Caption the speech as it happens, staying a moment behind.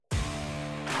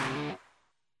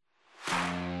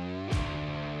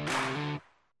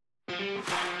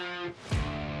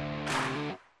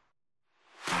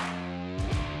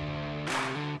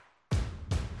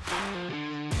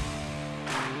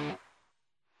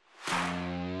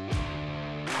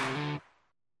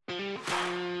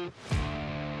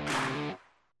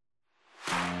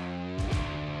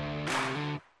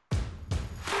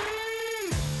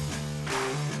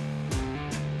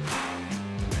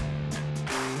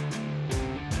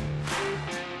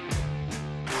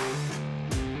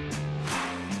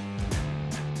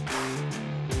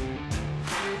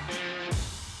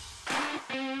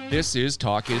This is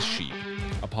Talk is Sheep,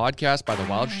 a podcast by the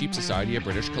Wild Sheep Society of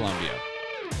British Columbia.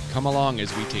 Come along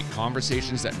as we take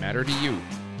conversations that matter to you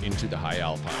into the high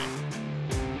alpine.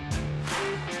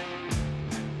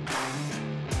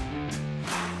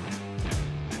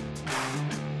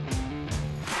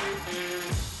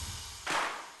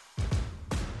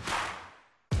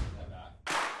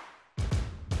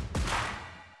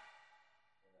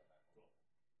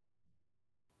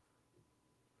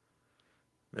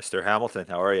 Mr. Hamilton,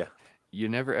 how are you? You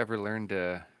never ever learn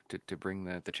to bring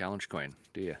the challenge coin,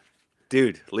 do you?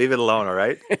 Dude, leave it alone, all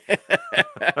right?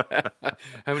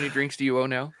 How many drinks do you owe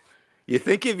now? You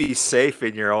think you'd be safe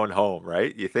in your own home,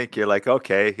 right? You think you're like,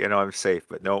 okay, I'm safe,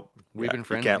 but nope. We've been You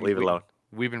friends. can't leave it alone.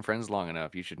 We've been friends long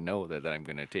enough. You should know that I'm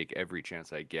going to take every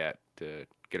chance I get to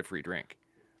get a free drink.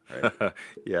 Right?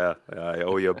 Yeah, I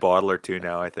owe you a bottle or two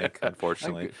now, I think,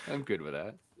 unfortunately. I'm good with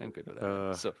that.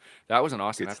 So that was an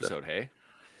awesome good stuff. episode, hey?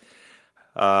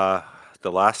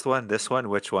 The last one, this one,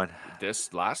 which one?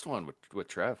 This last one with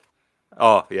Trev.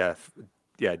 Oh, yeah.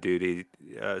 Yeah, dude, he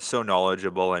so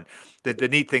knowledgeable. And the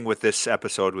neat thing with this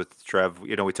episode with Trev,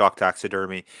 we talk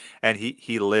taxidermy, and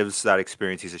he lives that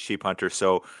experience. He's a sheep hunter,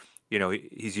 so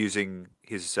he's using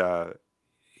his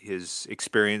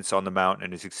experience on the mountain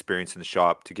and his experience in the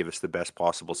shop to give us the best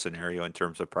possible scenario in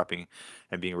terms of prepping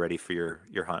and being ready for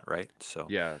your hunt, right? So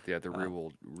Yeah, the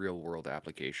real world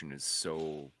application is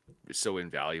so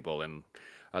invaluable, and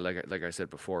like I said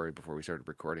before we started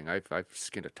recording, I've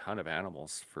skinned a ton of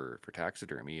animals for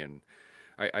taxidermy, and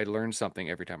I learned something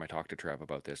every time I talk to Trev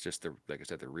about this. Just like I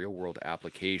said, the real world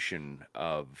application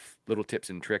of little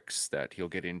tips and tricks that he'll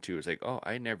get into is like, oh,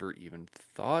 I never even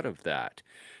thought of that.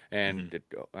 And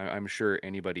I'm sure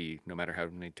anybody, no matter how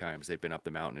many times they've been up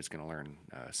the mountain, is going to learn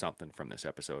something from this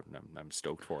episode, and I'm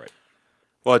stoked for it.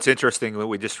 Well, it's interesting that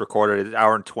we just recorded it, an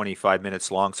hour and 25 minutes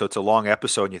long. So it's a long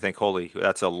episode, and you think, holy,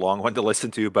 that's a long one to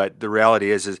listen to. But the reality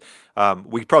is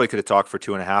we probably could have talked for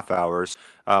 2.5 hours.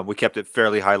 We kept it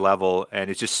fairly high level, and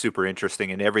it's just super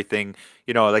interesting. And everything,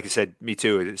 like I said, me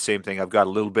too, the same thing. I've got a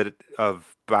little bit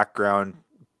of background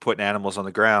putting animals on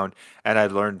the ground, and I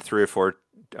learned 3 or 4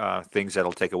 things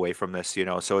that'll take away from this.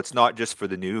 So it's not just for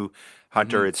the new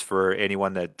hunter; it's for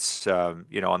anyone that's on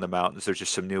the mountains. There's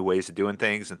just some new ways of doing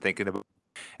things and thinking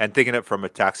it from a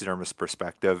taxidermist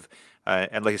perspective.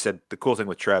 And like I said, the cool thing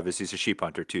with Trev is he's a sheep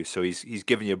hunter too, so he's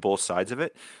giving you both sides of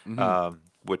it,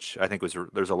 which I think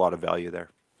there's a lot of value there.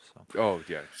 So. Oh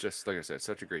yeah, it's just like I said,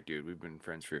 such a great dude. We've been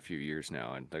friends for a few years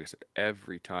now, and like I said,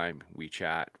 every time we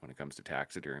chat when it comes to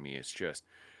taxidermy, it's just,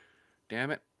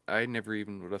 damn it, I never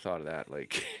even would have thought of that.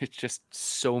 Like it's just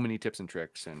so many tips and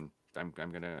tricks, and I'm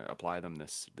gonna apply them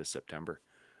this September,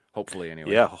 hopefully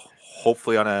anyway. Yeah,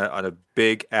 hopefully on a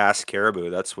big ass caribou.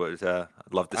 That's what I'd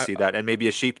love to see that, and maybe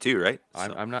a sheep too, right?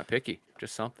 I'm not picky,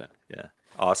 just something. Yeah.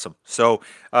 Awesome. So,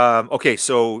 okay,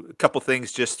 so a couple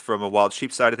things just from a wild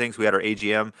sheep side of things. We had our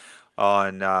AGM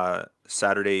on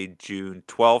Saturday, June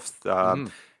 12th.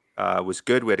 It was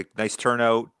good. We had a nice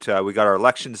turnout. We got our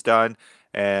elections done.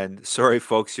 And sorry,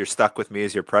 folks, you're stuck with me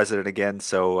as your president again.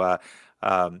 So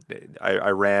I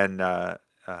ran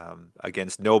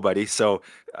against nobody. So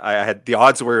I had the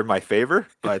odds were in my favor.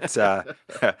 But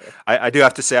I do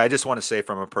have to say, I just want to say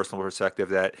from a personal perspective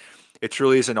that it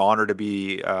truly is an honor to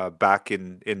be back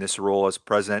in this role as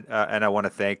president, and I want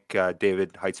to thank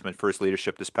David Heitzman for his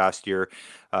leadership this past year.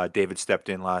 David stepped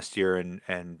in last year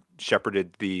and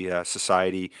shepherded the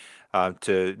society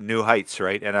to new heights,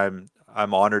 right? And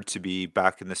I'm honored to be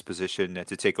back in this position and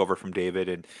to take over from David,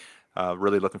 and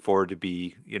really looking forward to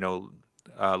be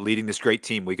leading this great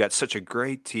team. We got such a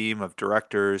great team of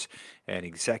directors and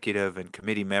executive and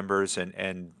committee members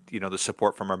and the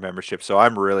support from our membership. So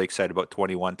I'm really excited about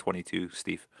 21, 22,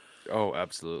 Steve. Oh,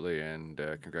 absolutely, and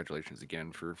congratulations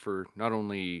again for not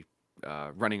only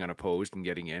running unopposed and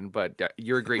getting in, but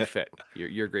you're a great fit.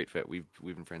 You're a great fit. We've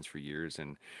been friends for years,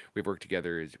 and we've worked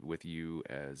together with you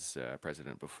as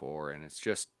president before, and it's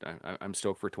just I'm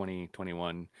stoked for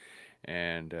 2021,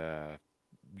 and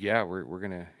yeah, we're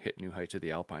gonna hit new heights of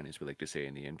the Alpine, as we like to say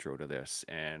in the intro to this,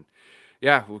 and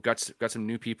yeah, we've got some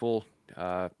new people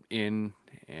in,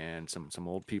 and some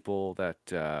old people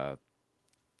that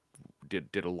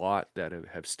did a lot that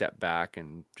have stepped back,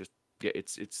 and just yeah,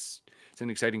 it's an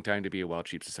exciting time to be a Wild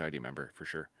Sheep Society member for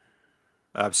sure.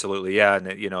 Absolutely, yeah,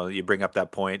 and you bring up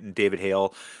that point, and David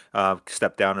Hale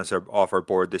stepped down as our off our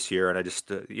board this year, and I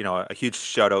just a huge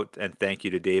shout out and thank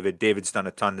you to David. David's done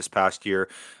a ton this past year.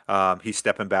 He's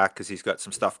stepping back because he's got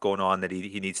some stuff going on that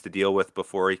he needs to deal with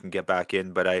before he can get back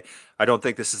in. But I don't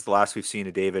think this is the last we've seen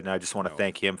of David, and I just want to No.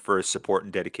 thank him for his support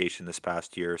and dedication this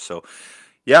past year. So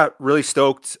yeah, really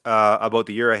stoked about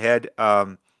the year ahead.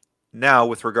 Now,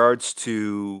 with regards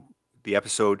to the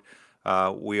episode,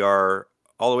 we are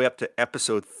all the way up to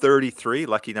episode 33,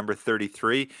 lucky number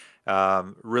 33.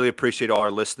 Really appreciate all our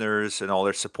listeners and all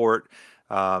their support,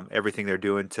 everything they're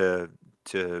doing to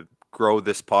grow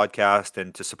this podcast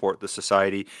and to support the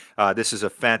society. This is a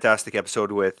fantastic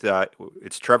episode with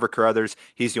it's Trevor Carruthers.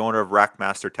 He's the owner of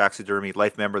Rackmaster Taxidermy,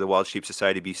 life member of the Wild Sheep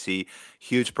Society BC,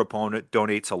 huge proponent,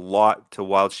 donates a lot to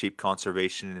wild sheep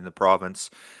conservation in the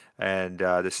province. And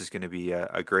this is going to be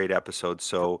a great episode. For,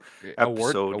 So, award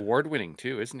episode award winning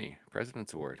too, isn't he?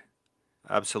 President's Award.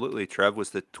 absolutely. Trev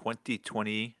was the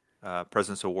 2020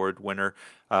 President's Award winner.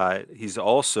 He's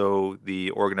also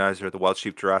the organizer of the Wild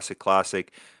Sheep Jurassic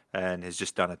Classic and has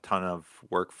just done a ton of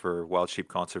work for wild sheep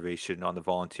conservation on the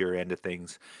volunteer end of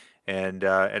things. And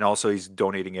also he's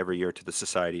donating every year to the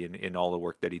society in all the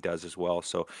work that he does as well.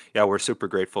 So yeah, we're super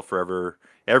grateful for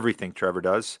everything Trevor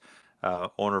does.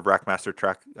 Owner of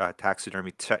Rackmaster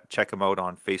Taxidermy. Check him out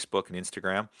on Facebook and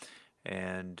Instagram.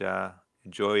 And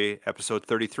enjoy episode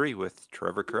 33 with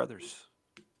Trevor Carruthers.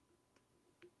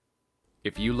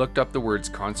 If you looked up the words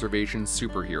conservation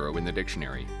superhero in the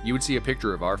dictionary, you would see a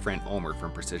picture of our friend Omer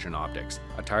from Precision Optics.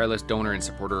 A tireless donor and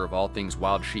supporter of all things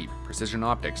wild sheep, Precision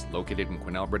Optics, located in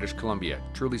Quesnel, British Columbia,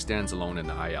 truly stands alone in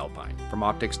the high alpine. From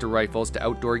optics to rifles to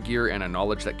outdoor gear and a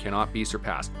knowledge that cannot be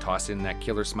surpassed, toss in that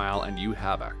killer smile and you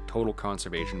have a total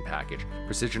conservation package.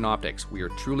 Precision Optics, we are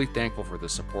truly thankful for the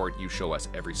support you show us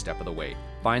every step of the way.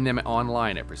 Find them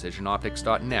online at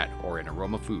precisionoptics.net or in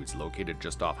Aroma Foods, located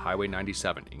just off Highway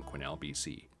 97 in Quesnel, BC.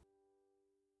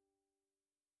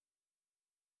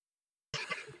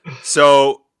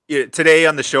 So today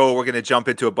on the show, we're going to jump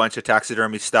into a bunch of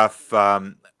taxidermy stuff.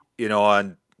 On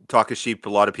Talk of Sheep, a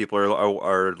lot of people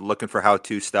are looking for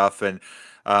how-to stuff, and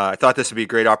I thought this would be a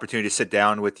great opportunity to sit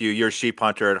down with you. You're a sheep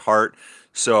hunter at heart,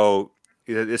 so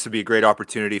this would be a great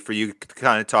opportunity for you to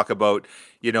kind of talk about,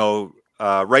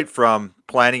 right from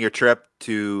planning your trip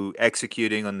to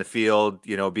executing on the field,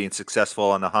 being successful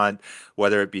on the hunt,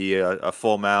 whether it be a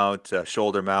full mount, a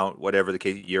shoulder mount, whatever the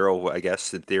case, Euro, I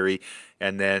guess, in theory.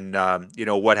 And then,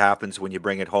 what happens when you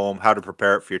bring it home, how to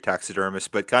prepare it for your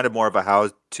taxidermist, but kind of more of a how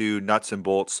to nuts and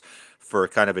bolts for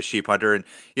kind of a sheep hunter. And,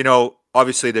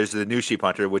 obviously there's the new sheep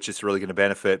hunter, which is really going to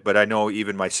benefit. But I know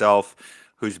even myself,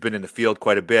 who's been in the field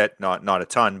quite a bit, not a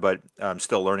ton, but I'm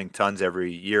still learning tons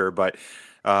every year. But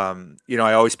I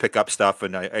always pick up stuff,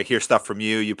 and I hear stuff from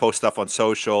you. You post stuff on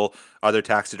social, other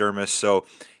taxidermists. So,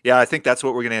 yeah, I think that's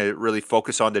what we're going to really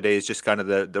focus on today is just kind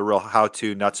of the real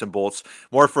how-to nuts and bolts,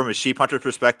 more from a sheep hunter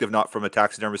perspective, not from a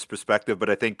taxidermist perspective. But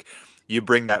I think you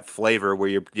bring that flavor where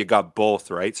you got both,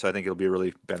 right? So I think it'll be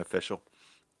really beneficial.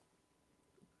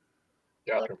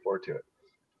 Yeah, looking forward to it.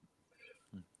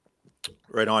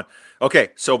 Right on. Okay,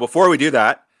 so before we do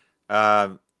that,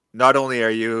 not only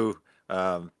are you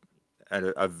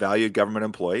a valued government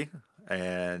employee,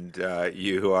 and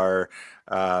you are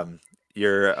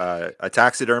you're a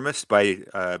taxidermist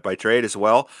by trade as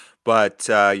well, but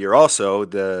you're also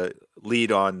the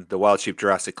lead on the Wild Sheep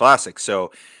Jurassic Classic.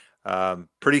 So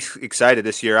pretty excited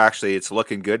this year. Actually, it's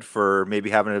looking good for maybe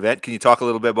having an event. Can you talk a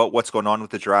little bit about what's going on with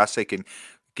the Jurassic and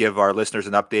give our listeners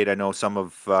an update? I know some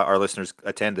of our listeners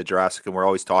attend the Jurassic, and we're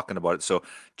always talking about it. So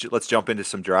let's jump into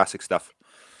some Jurassic stuff.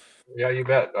 Yeah, you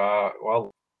bet.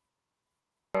 It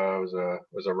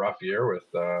was a rough year with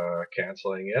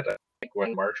canceling it. I think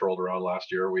when March rolled around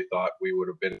last year, we thought we would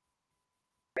have been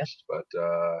missed, but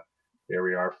here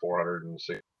we are,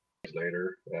 406 days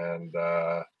later, and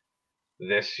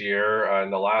this year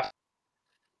in the last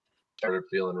started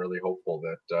feeling really hopeful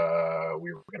that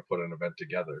we were going to put an event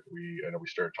together. We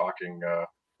started talking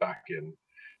back in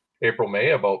April, May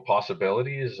about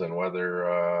possibilities and whether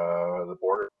the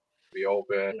border would be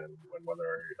open and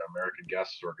whether American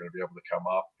guests were going to be able to come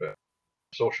up, and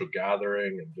social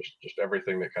gathering and just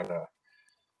everything that kind of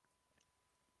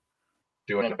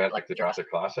do an event like the Jurassic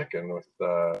Classic, and with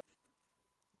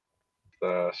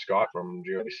Scott from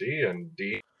GOC and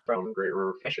Dean from Great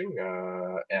River Fishing,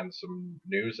 and some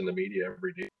news in the media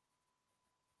every day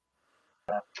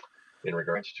in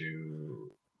regards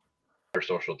to their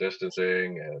social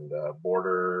distancing and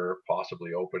border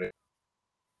possibly opening,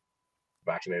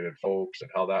 vaccinated folks, and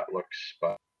how that looks.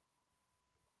 But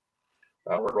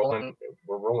we're rolling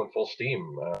full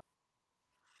steam. I don't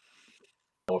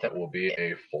know if it will be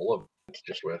a full event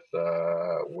just with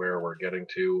where we're getting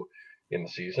to in the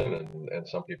season and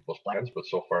some people's plans, but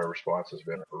so far response has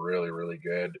been really, really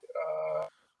good.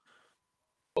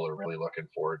 People are really looking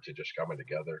forward to just coming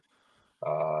together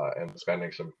and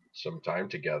spending some time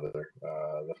together.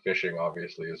 The fishing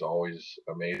obviously is always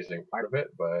amazing part of it,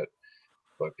 but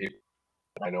people,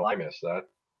 I know I miss that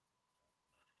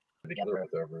together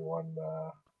with everyone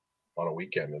on a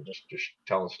weekend and just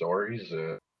telling stories,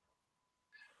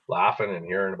 laughing and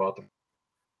hearing about the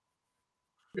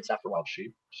good stuff for wild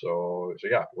sheep. So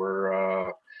yeah,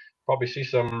 we're probably see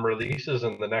some releases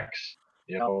in the next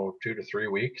 2 to 3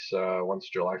 weeks once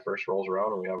July 1st rolls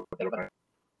around and we have a bit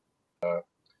of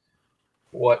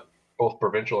what both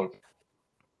provincial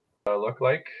and look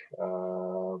like.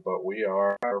 But we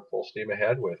are full steam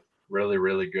ahead with really,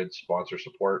 really good sponsor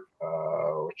support,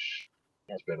 which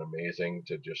has been amazing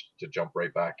to jump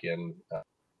right back in,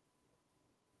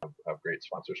 have great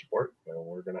sponsor support, and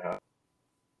we're going to have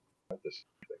this.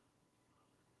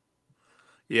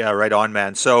 Yeah, right on,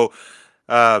 man. So,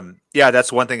 yeah,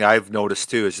 that's one thing I've noticed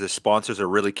too is the sponsors are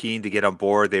really keen to get on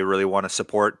board. They really want to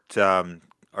support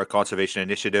our conservation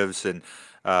initiatives, and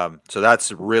so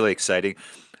that's really exciting.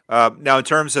 Now, in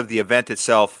terms of the event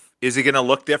itself, is it going to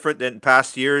look different than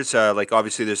past years? Like,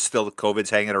 obviously, there's still the COVID's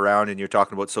hanging around, and you're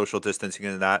talking about social distancing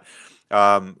and that.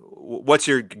 What's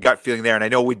your gut feeling there? And I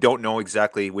know we don't know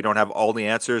exactly, we don't have all the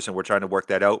answers, and we're trying to work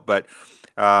that out. But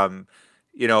um,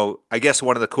 I guess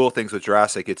one of the cool things with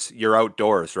Jurassic, it's you're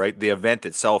outdoors, right? The event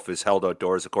itself is held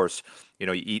outdoors. Of course,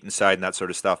 you eat inside and that sort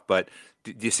of stuff. But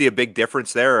do you see a big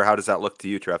difference there, or how does that look to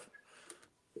you, Trev?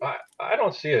 I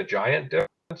don't see a giant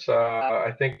difference.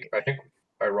 I think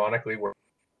ironically we're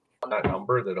on that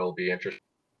number that'll be interesting.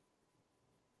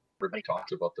 Everybody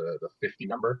talks about the 50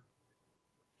 number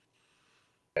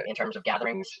in terms of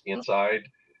gatherings inside.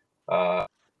 That's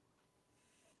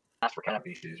for kind of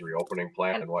BC's reopening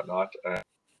plan and whatnot.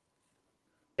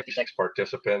 56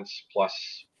 participants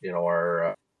plus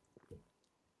our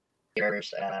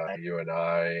you and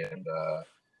I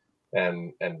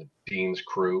and the Dean's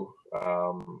crew.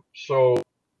 So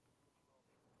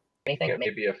I think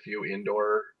maybe a few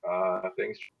indoor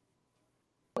things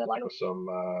with some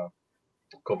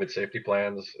COVID safety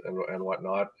plans and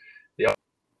whatnot. Yeah,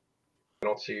 I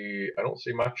don't see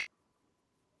much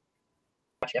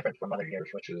different from other years,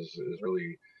 which is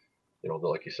really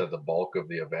like you said, the bulk of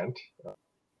the event.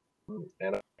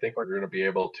 And I think we're going to be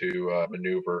able to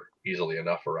maneuver easily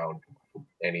enough around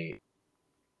any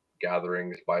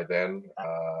gatherings by then.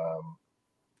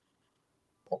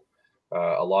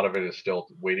 A lot of it is still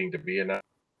waiting to be announced.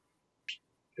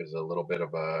 There's a little bit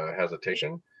of a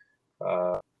hesitation.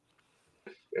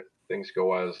 If things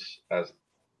go as yeah,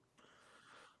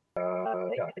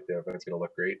 I think the event's going to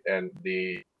look great, and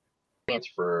the chance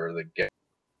for the get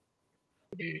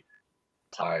to be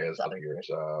high as other years.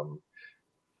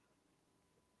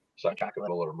 Sidetrack a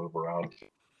little or move around.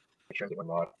 Make sure that we're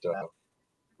not.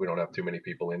 We don't have too many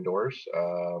people indoors.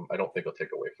 I don't think it'll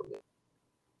take away from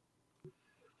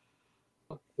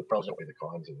the pros outweigh the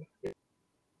cons.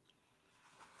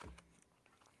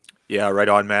 Yeah, right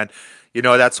on, man.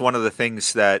 That's one of the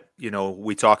things that,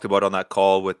 we talked about on that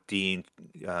call with Dean,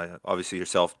 obviously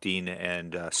yourself, Dean,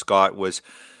 and Scott was,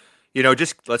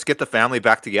 just let's get the family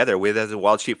back together. We, as a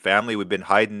Wild Sheep family, we've been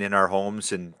hiding in our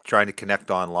homes and trying to connect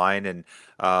online. And,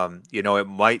 it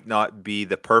might not be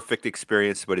the perfect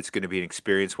experience, but it's going to be an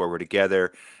experience where we're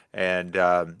together. And,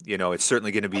 it's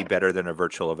certainly going to be better than a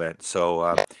virtual event.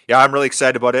 So, yeah, I'm really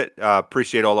excited about it.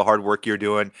 Appreciate all the hard work you're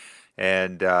doing.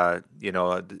 And,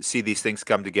 see these things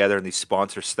come together and these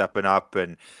sponsors stepping up.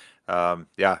 And,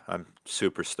 yeah, I'm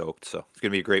super stoked. So it's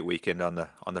going to be a great weekend on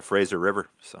the Fraser River.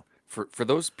 So. For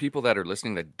those people that are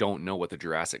listening that don't know what the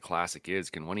Jurassic Classic is,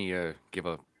 can one of you give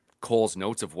a Cole's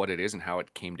notes of what it is and how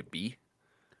it came to be?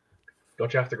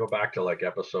 Don't you have to go back to like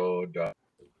episode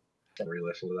and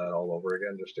re-listen to that all over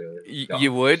again just to?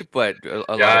 You would, but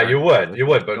yeah, you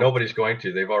would, but nobody's going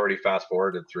to. They've already fast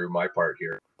forwarded through my part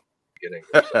here. Beginning.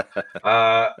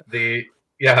 The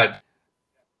yeah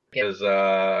is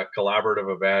a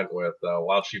collaborative event with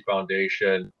Wild Sheep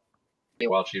Foundation,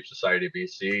 Wild Sheep Society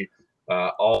BC,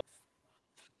 all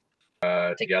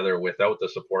together. Without the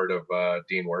support of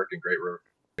Dean Work and Great River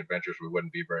Adventures, we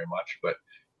wouldn't be very much. But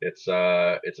it's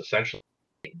essentially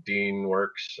Dean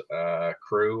Works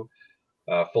crew,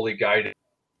 fully guided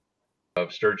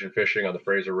of sturgeon fishing on the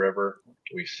Fraser River.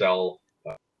 We sell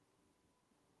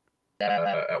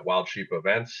at Wild Sheep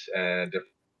events and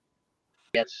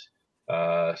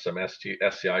some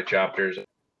SCI chapters,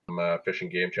 some fish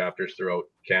and game chapters throughout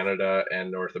Canada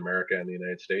and North America and the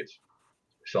United States.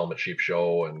 We sell them at Sheep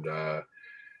Show, and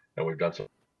we've done some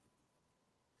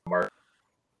market.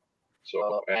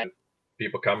 So, and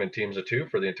people come in teams of 2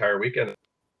 for the entire weekend.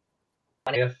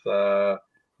 20th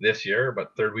this year,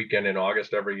 but third weekend in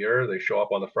August every year. They show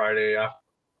up on the Friday after,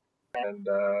 and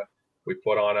we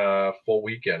put on a full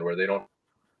weekend where they don't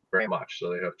very much.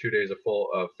 So they have 2 days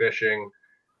of fishing.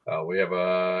 We have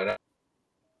a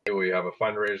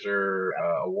fundraiser,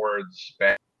 awards,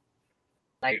 band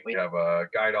night. We have a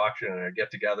guide auction and a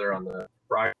get together on the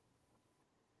Friday.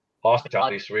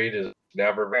 Hospitality suite is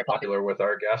never very popular with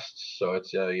our guests, so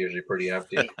it's usually pretty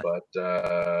empty.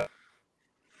 But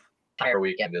entire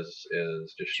weekend is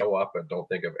just show up and don't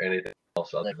think of anything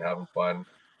else other than having fun,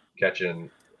 catching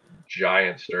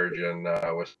giant sturgeon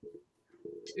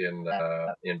in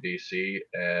BC,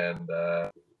 and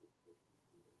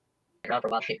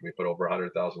we put over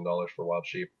 $100,000 for wild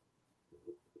sheep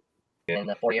in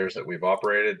the 4 years that we've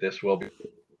operated. This will be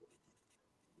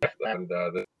and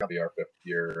this will be our 5th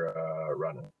year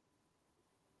running.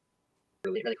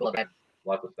 Really cool event.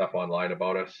 Lots of stuff online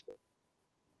about us.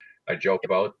 I joke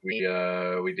about we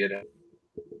did have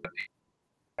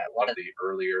one of the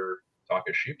earlier Talk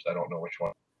of Sheeps. I don't know which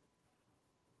one.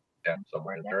 Yeah,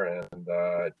 somewhere in there. And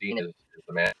Dean is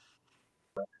the man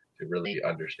to really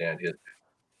understand his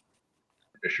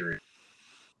fishery.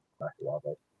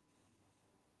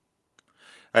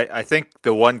 I think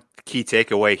the one key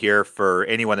takeaway here for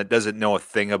anyone that doesn't know a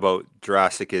thing about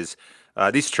Jurassic is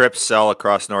these trips sell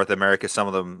across North America. Some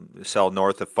of them sell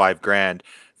north of $5,000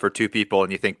 for 2 people,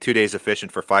 and you think 2 days of fishing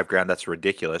for $5,000, that's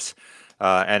ridiculous.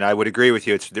 And I would agree with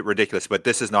you, it's ridiculous, but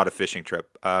this is not a fishing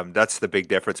trip. That's the big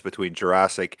difference between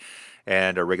Jurassic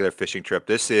and a regular fishing trip.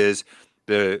 This is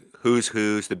the who's,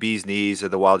 the bee's knees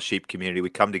of the wild sheep community. We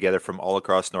come together from all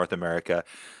across North America.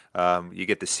 You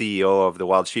get the CEO of the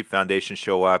Wild Sheep Foundation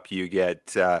show up. You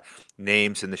get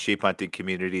names in the sheep hunting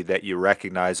community that you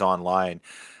recognize online.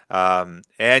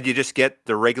 And you just get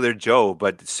the regular Joe,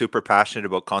 but super passionate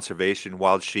about conservation,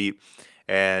 wild sheep.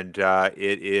 And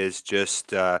it is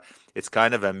just, it's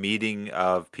kind of a meeting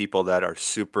of people that are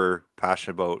super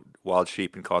passionate about wild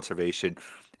sheep and conservation.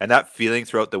 And that feeling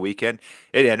throughout the weekend,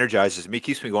 it energizes me,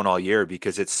 keeps me going all year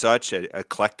because it's such an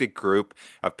eclectic group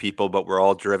of people, but we're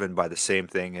all driven by the same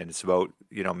thing. And it's about,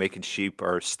 making sheep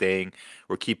are staying.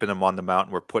 We're keeping them on the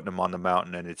mountain. We're putting them on the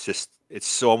mountain. And it's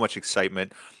so much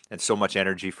excitement and so much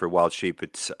energy for wild sheep.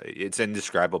 It's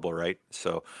indescribable, right?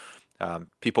 So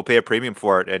people pay a premium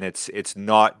for it. And it's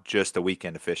not just a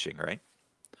weekend of fishing, right?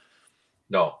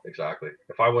 No, exactly.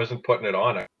 If I wasn't putting it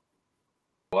on, I'd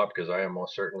go up because I am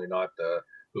most certainly not the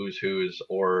who's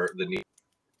or the need.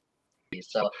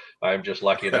 So I'm just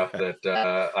lucky enough that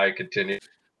I continue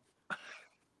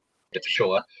to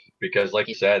show up because, like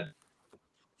you said,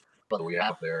 what we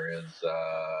have there is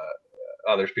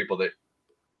others people that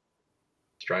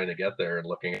trying to get there and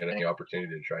looking at any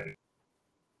opportunity to try to.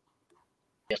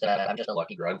 I'm just a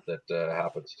lucky grunt that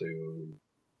happens to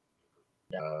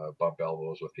bump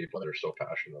elbows with people that are so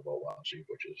passionate about wild sheep,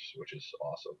 which is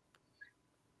awesome.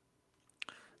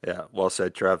 Yeah, well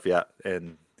said, Trev. Yeah,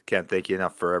 and can't thank you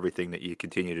enough for everything that you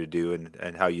continue to do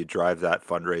and how you drive that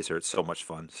fundraiser. It's so much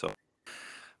fun. So,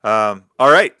 all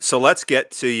right, so let's get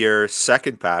to your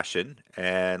second passion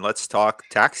and let's talk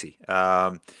taxi.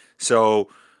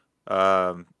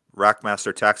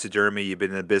 Rackmaster Taxidermy, you've been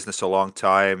in the business a long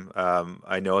time.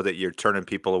 I know that you're turning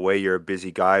people away. You're a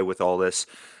busy guy with all this.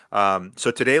 So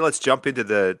today, let's jump into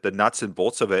the nuts and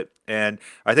bolts of it. And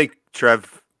I think,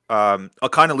 Trev, I'll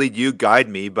kind of lead you, guide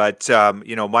me, but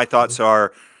my thoughts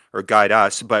are, or guide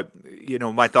us, but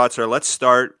my thoughts are, let's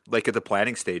start like at the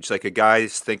planning stage, like a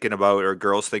guy's thinking about, or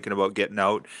girl's thinking about getting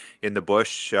out in the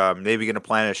bush, maybe going to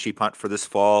plan a sheep hunt for this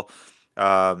fall.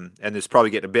 And it's probably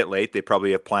getting a bit late. They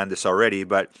probably have planned this already,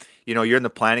 but you're in the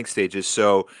planning stages.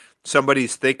 So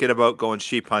somebody's thinking about going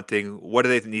sheep hunting. What do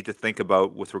they need to think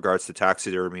about with regards to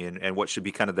taxidermy, and what should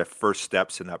be kind of their first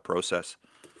steps in that process?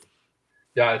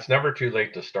 Yeah, it's never too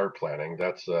late to start planning.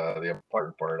 That's the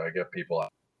important part. I get people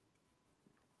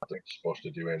supposed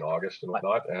to do in August and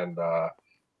whatnot, and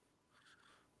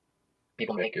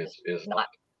people think is not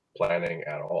planning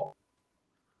at all.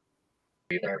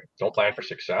 Either don't plan for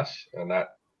success, and that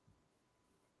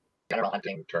general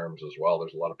hunting terms as well.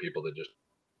 There's a lot of people that just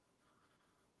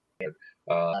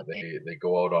they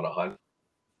go out on a hunt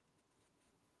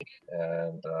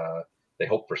and they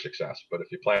hope for success. But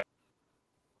if you plan,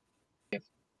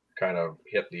 kind of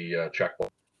hit the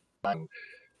checkpoint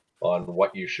on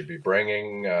what you should be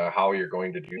bringing, how you're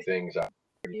going to do things after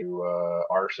you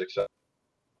are successful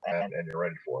and you're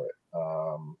ready for it.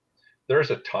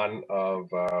 There's a ton of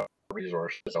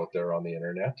resources out there on the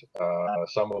internet.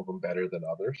 Some of them better than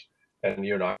others. And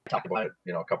you and I talked about it,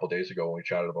 a couple of days ago when we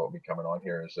chatted about me coming on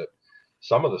here. Is that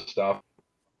some of the stuff,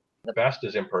 the best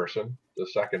is in person. The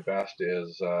second best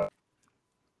is like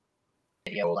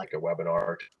a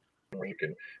webinar where you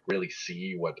can really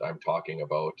see what I'm talking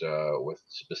about with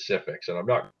specifics. And I'm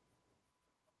not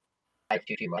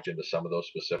too much into some of those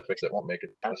specifics that won't make a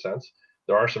ton of sense.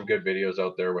 There are some good videos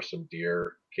out there with some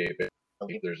deer caping.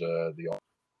 There's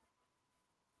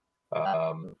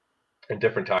and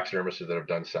different taxidermists that have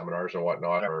done seminars and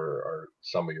whatnot are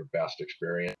some of your best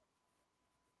experience.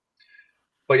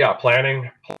 But yeah,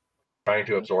 planning, trying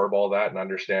to absorb all that and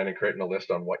understanding, creating a list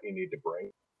on what you need to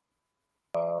bring.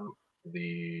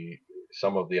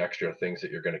 Some of the extra things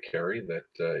that you're going to carry that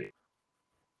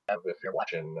if you're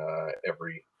watching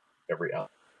every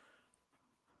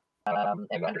element,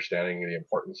 and understanding the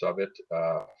importance of it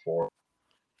for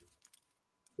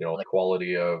the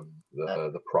quality of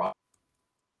the product.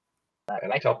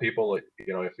 And I tell people that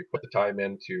if you put the time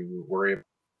in to worry,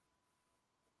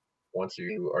 once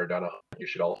you are done, you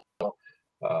should also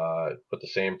put the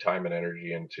same time and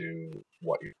energy into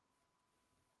what you.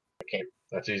 Okay,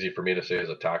 that's easy for me to say as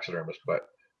a taxidermist, but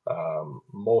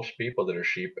most people that are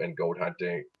sheep and goat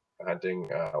hunting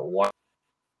want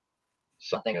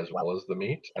something as well as the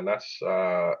meat, and that's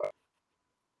not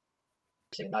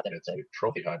that it's a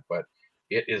trophy hunt, but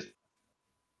it is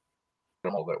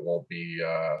animal that won't be.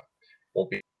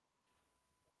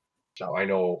 So I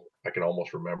know I can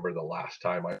almost remember the last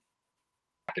time I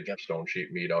could get stone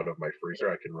sheep meat out of my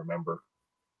freezer. I can remember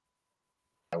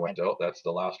I went out. That's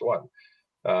the last one.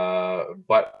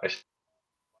 But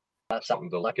that's something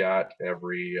to look at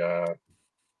every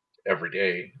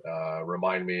day.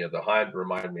 Remind me of the hunt.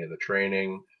 Remind me of the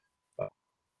training.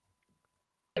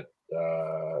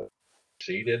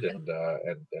 Succeeded and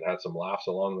had some laughs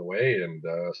along the way and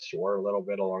swore a little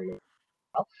bit along the way.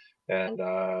 And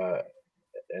that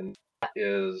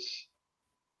is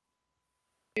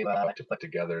to put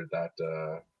together that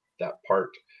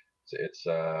part. It's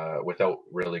without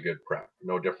really good prep.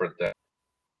 No different than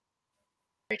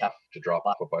very tough to drop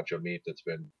off a bunch of meat that's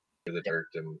been in the dirt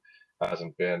and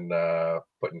hasn't been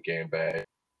put in game bag.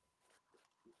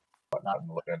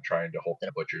 And trying to hope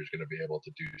the butcher is going to be able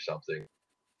to do something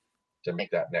to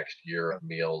make that next year of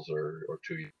meals or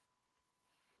 2 years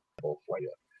for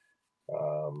you.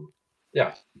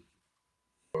 Yeah,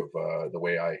 of the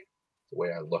way I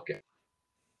look at it.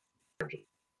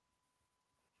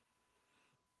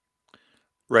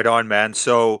 Right on, man.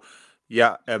 So,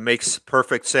 yeah, it makes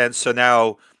perfect sense. So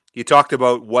now you talked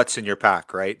about what's in your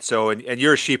pack, right? So, and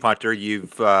you're a sheep hunter.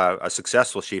 You've a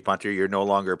successful sheep hunter. You're no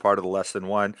longer part of the less than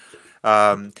one.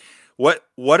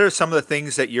 What are some of the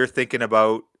things that you're thinking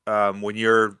about when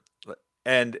you're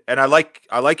and I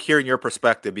like hearing your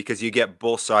perspective because you get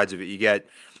both sides of it. You get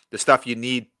the stuff you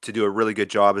need to do a really good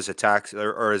job as a tax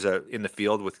or as a in the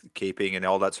field with caping and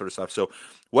all that sort of stuff. So,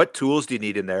 what tools do you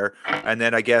need in there? And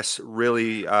then I guess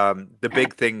really the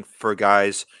big thing for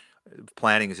guys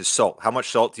planning is salt. How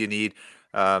much salt do you need?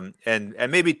 And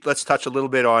maybe let's touch a little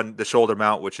bit on the shoulder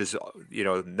mount, which is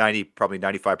probably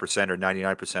 95% or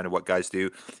 99% of what guys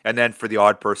do. And then for the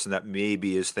odd person that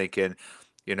maybe is thinking,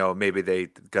 maybe they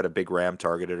got a big ram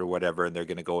targeted or whatever, and they're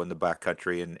going to go in the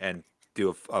backcountry and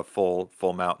do a full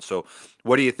mount. So,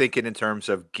 what are you thinking in terms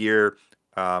of gear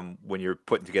when you're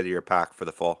putting together your pack for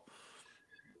the fall?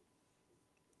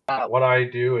 What I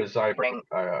do is I bring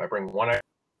one,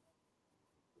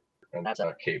 and that's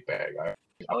a cape bag. I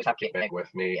always have cape bag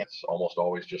with me. It's almost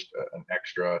always just an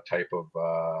extra type of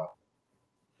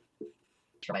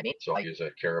for my meat. So I use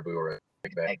a caribou or a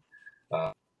big bag.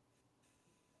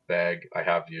 I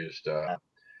have used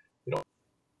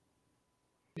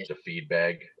used a feed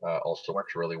bag. Also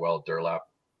works really well. Durlap.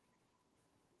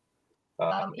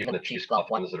 Even the cheesecloth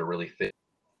ones that are really thick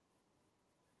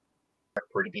are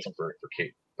pretty decent for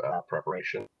cape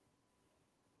preparation.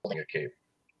 Holding a cape.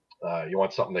 You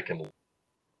want something that can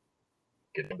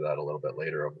get into that a little bit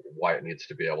later of why it needs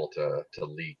to be able to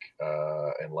leak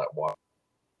and let water.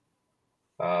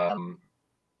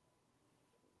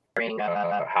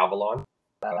 Havalon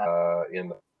in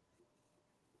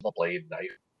the blade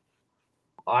knife.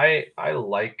 I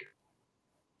like.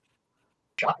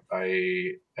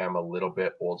 I am a little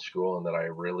bit old school in that I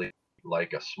really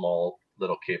like a small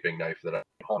little caping knife that I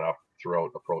hone up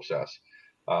throughout the process.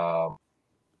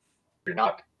 If you're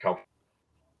not comfortable,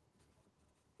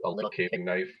 a little caping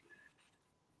knife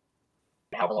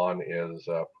Avalon is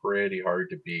pretty hard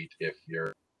to beat if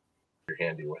you're you're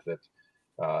handy with it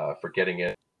for getting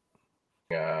in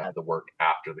the work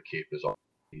after the cape is on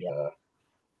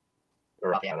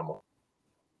or animal.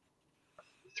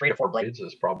 3 to 4 blades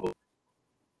is probably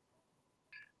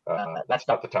that's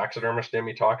not the taxidermist in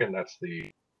me talking. That's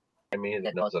the me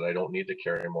that knows that I don't need to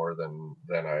carry more than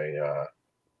I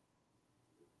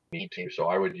need to. So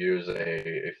I would use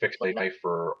a fixed blade knife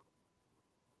for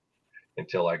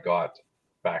until I got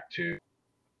back to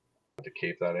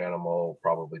cape that animal,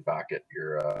 probably back at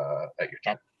your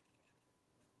tent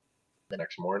the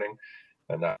next morning,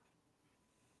 and that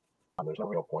there's no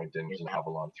real point in using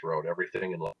Avalon throughout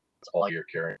everything unless it's all you're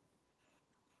carrying.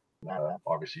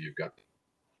 Obviously, you've got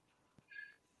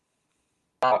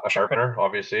a sharpener.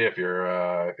 Obviously, if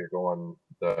you're going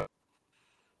the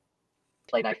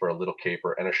blade knife for a little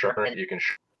caper and a sharpener, you can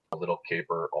sharpen a little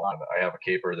caper on. I have a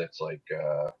caper that's like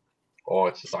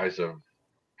it's the size of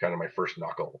kind of my first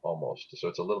knuckle almost. So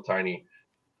it's a little tiny.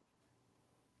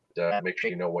 Make sure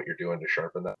you know what you're doing to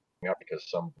sharpen that thing up, because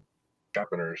some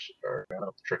sharpeners are a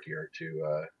little trickier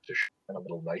to sharpen a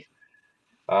little knife.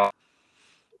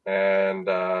 And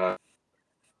the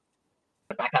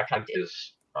backpack hunt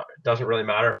is doesn't really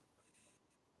matter.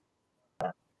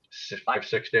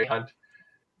 5-6 day hunt,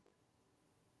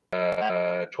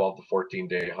 12 to 14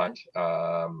 day hunt.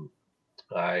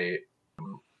 I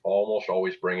am almost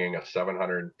always bringing a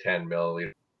 710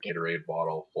 milliliter Gatorade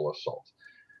bottle full of salt.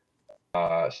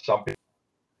 Some people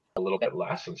a little bit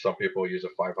less, and some people use a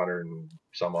 500 and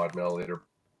some odd milliliter.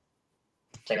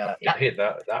 Hey,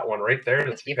 that one right there,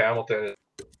 that's Steve Hamilton.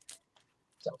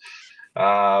 So,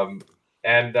 I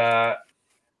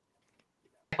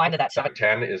find that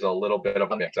 710 is a little bit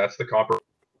of a mix. That's the comparable.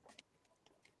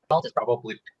 Salt is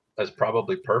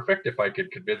probably perfect. If I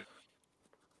could convince,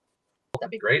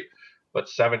 that'd be great. But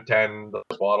 710,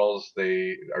 those bottles,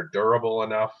 they are durable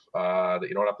enough that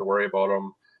you don't have to worry about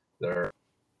them. They're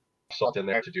salt in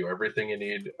there to do everything you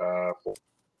need for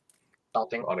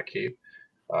salting on a cape.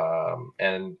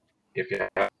 And if you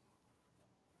have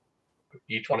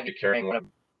each one of you carrying one,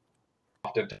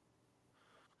 often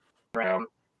around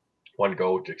one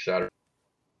goat, etc.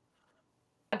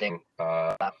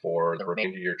 For the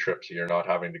remainder of your trip, so you're not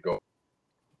having to go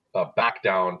back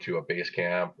down to a base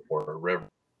camp or a river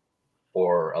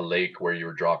or a lake where you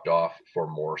were dropped off for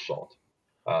more salt.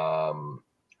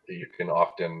 You can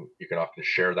often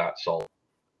share that salt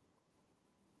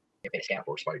base camp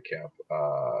or spike camp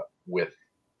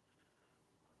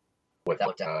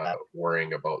without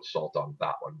worrying about salt on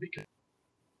that one, because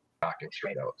backing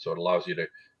straight out. So it allows you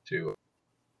to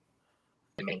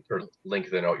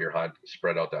lengthen out your hunt,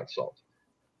 spread out that salt.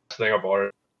 The thing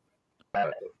about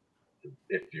it,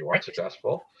 if you aren't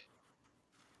successful,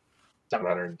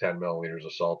 710 milliliters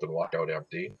of salt and walk out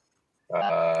empty.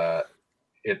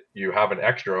 You have an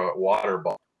extra water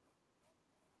bottle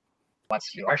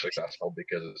once you are successful,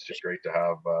 because it's just great to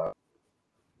have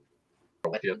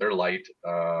with you. They're light.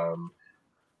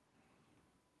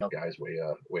 Guys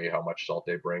weigh how much salt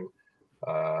they bring,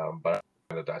 but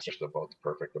that's just about the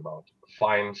perfect amount.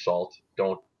 Fine salt.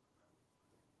 Don't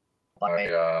buy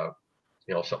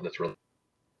something that's really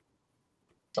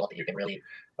salt that you can really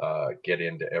get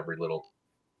into every little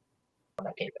on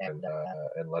that cape and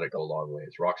let it go a long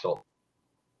ways. Rock salt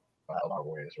a long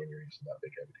ways when you're using that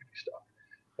big heavy duty stuff.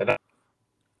 And that,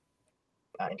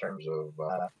 in terms of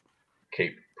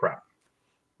cape prep,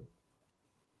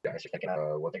 guys are thinking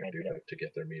what they're going to do to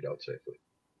get their meat out safely.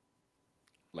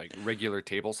 Like regular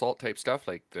table salt type stuff,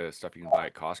 like the stuff you can buy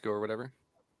at Costco or whatever.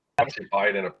 I actually buy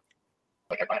it in I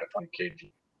buy it a 20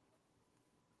 kg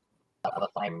of a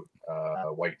fine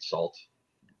white salt.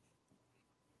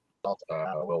 Salt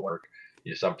will work.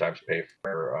 You sometimes pay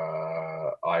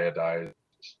for iodized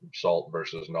salt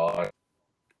versus non,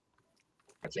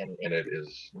 and it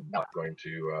is not going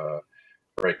to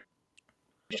break.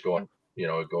 Just go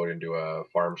into a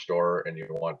farm store, and you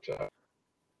want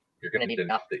you're going to need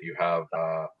enough that you have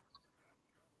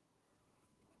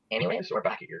anyways, or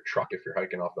back at your truck if you're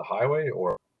hiking off the highway,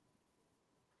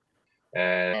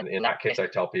 and in that case, I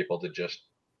tell people to just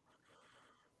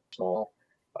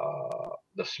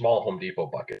the small Home Depot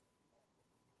bucket.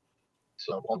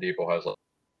 So Home Depot has like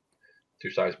 2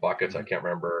 size buckets. I can't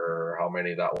remember how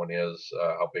many that one is,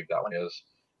 how big that one is.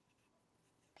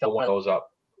 Fill one of those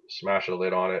up, smash a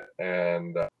lid on it,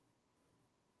 and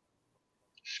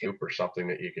scoop or something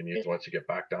that you can use once you get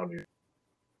back down to.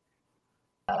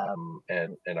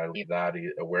 And I leave that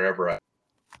wherever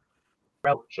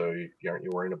so you aren't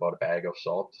worrying about a bag of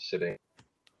salt sitting in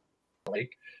the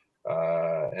lake.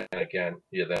 And again,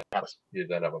 you then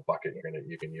have a bucket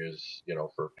you can use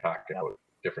for packing out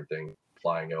different things,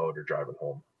 flying out or driving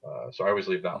home. So I always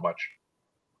leave that much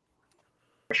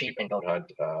sheep and goat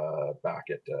hunt back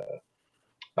at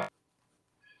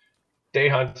day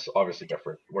hunts. Obviously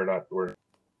different.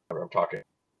 I'm talking.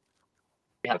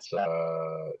 That's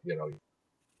you know,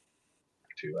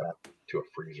 to a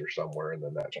freezer somewhere, and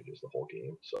then that changes the whole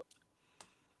game. So.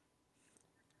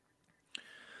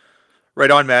 Right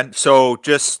on, man. So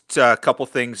just a couple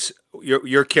things.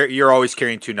 You're always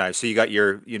carrying two knives. So you got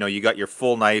your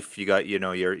full knife. You got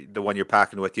the one you're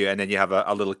packing with you, and then you have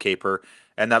a little caper.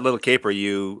 And that little caper,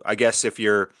 I guess if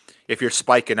you're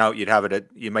spiking out,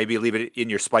 you maybe leave it in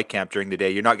your spike camp during the day.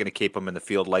 You're not going to cape them in the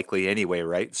field likely anyway,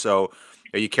 right? So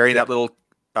are you carrying that little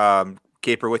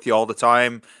caper with you all the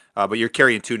time? But you're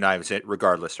carrying two knives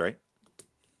regardless, right?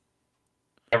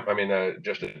 I mean,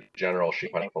 just a general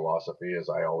sheep hunting philosophy is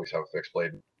I always have a fixed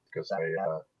blade because I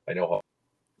know how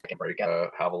I can break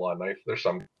have a lot of knife. There's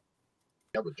some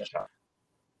that would just have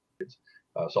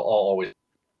so I'll always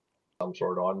some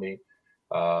sort on me,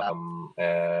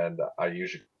 and I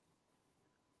usually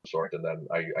sort, and then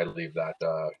I leave that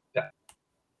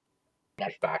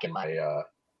knife back in my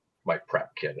my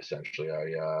prep kit essentially.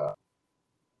 And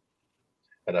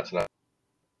that's not.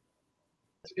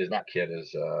 That kit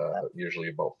is usually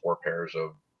about 4 pairs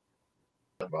of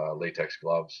latex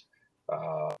gloves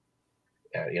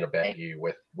in a baggie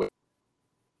with a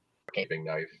caping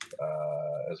knife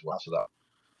as well. So that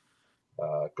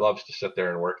gloves to sit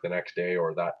there and work the next day,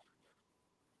 or that,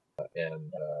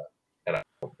 and I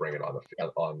don't bring it on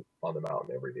the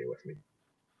mountain every day with me.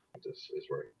 Is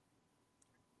where.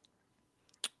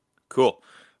 Cool.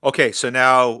 Okay, so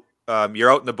now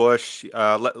you're out in the bush.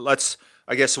 Let's.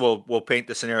 I guess we'll paint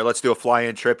the scenario. Let's do a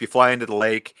fly-in trip. You fly into the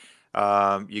lake.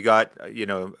 You got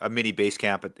a mini base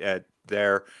camp at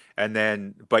there, and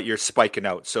then but you're spiking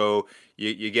out. So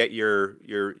you get you're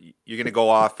going to go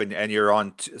off and you're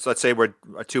on. So let's say we're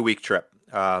a 2-week trip.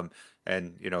 And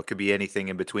it could be anything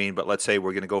in between. But let's say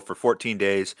we're going to go for 14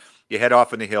 days. You head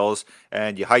off in the hills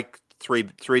and you hike three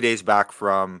days back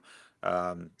from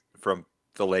the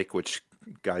lake, which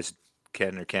guys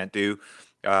can or can't do.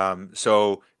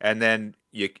 And then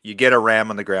you get a ram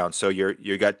on the ground. So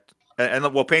you got,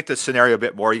 and we'll paint the scenario a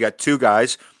bit more. You got two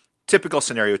guys, typical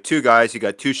scenario, two guys, you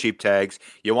got two sheep tags.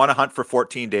 You want to hunt for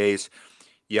 14 days.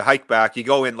 You hike back, you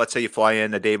go in, let's say you fly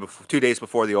in 2 days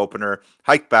before the opener,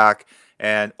 hike back,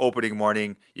 and opening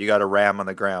morning, you got a ram on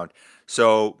the ground.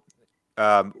 So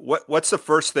what's the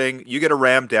first thing, you get a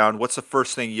ram down, what's the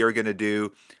first thing you're going to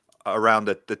do around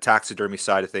the taxidermy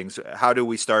side of things? How do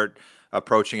we start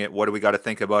approaching it? What do we got to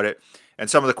think about it? And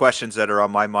some of the questions that are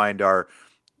on my mind are,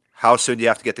 how soon do you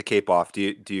have to get the cape off? Do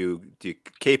you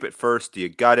cape it first? Do you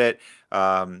gut it?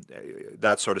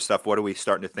 That sort of stuff. What are we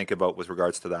starting to think about with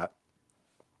regards to that?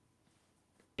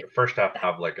 First, I have to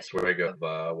have like a swig of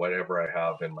whatever I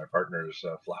have in my partner's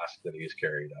flask that he's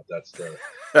carried up. That's the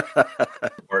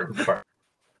important part.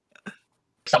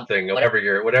 Something,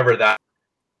 whatever that.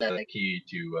 The key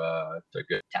to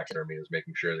good taxidermy is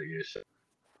making sure that you.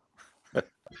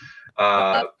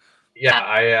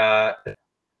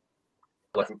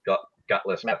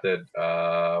 Gutless method,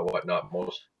 whatnot.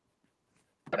 Most,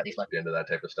 but at least look into that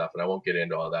type of stuff, and I won't get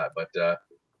into all that. But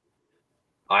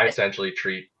I essentially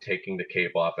treat taking the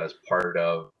cape off as part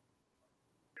of.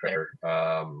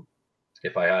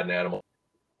 If I had an animal,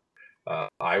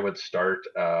 I would start.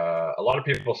 A lot of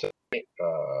people say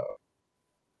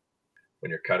when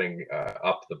you're cutting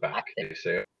up the back, they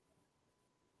say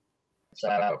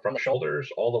from the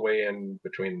shoulders all the way in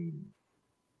between.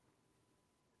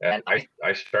 And I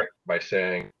start by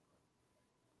saying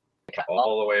cut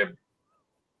all the way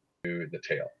to the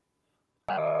tail.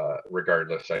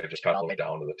 Regardless, I just cut all the way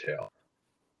down to the tail.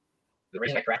 The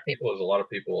reason I correct people is a lot of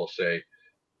people will say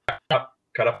cut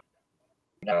up.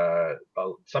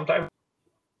 Sometimes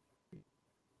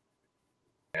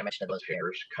damage to those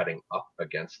hairs cutting up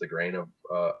against the grain of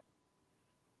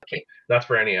okay. That's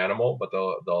for any animal, but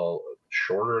the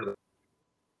shorter the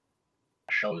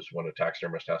shows when a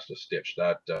taxidermist has to stitch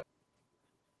that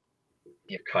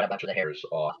you cut a bunch of the hairs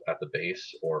off at the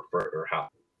base or half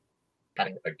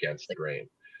cutting against the grain.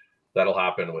 That'll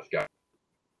happen with guys.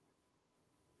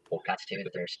 Full cuts too,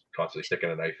 but there's constantly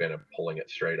sticking a knife in and pulling it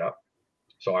straight up.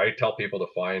 So I tell people to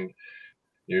find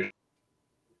usually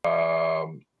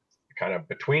kind of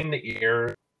between the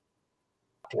ears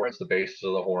towards the base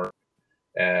of the horn,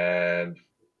 and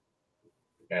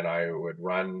I would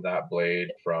run that blade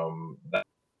from that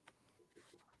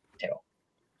tail.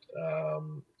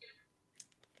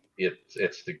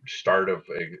 It's the start of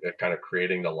a kind of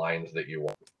creating the lines that you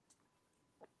want.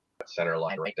 Center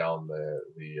line right down the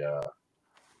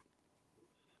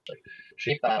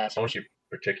sheep. Some sheep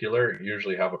particular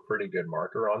usually have a pretty good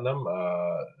marker on them.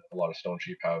 A lot of stone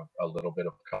sheep have a little bit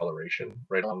of coloration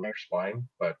right along their spine,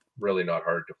 but really not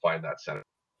hard to find that center.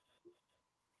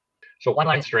 So one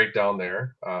line straight down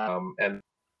there, and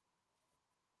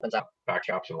back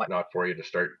caps and whatnot for you to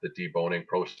start the deboning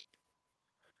process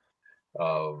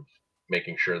of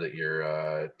making sure that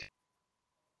you're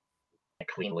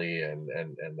cleanly and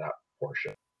that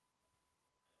portion.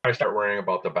 I start worrying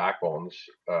about the backbones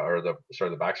or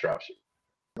the back straps.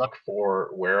 Look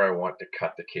for where I want to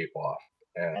cut the cape off,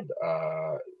 and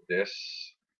this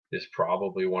is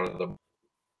probably one of the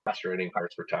frustrating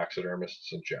parts for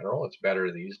taxidermists in general. It's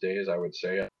better these days, I would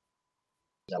say,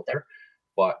 out there,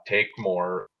 but take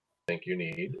more I think you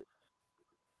need.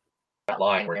 That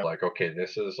line where you're like, okay,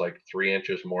 this is like 3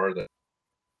 inches more than,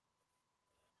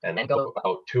 and then go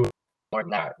about 2 more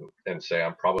than that, and say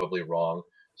I'm probably wrong,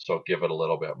 so give it a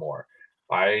little bit more.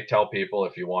 I tell people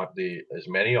if you want as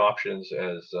many options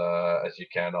as you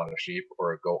can on a sheep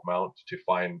or a goat mount to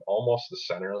find almost the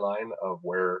center line of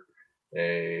where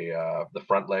the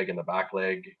front leg and the back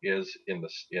leg is in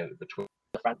between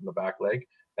the front and the back leg,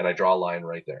 and I draw a line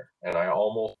right there, and I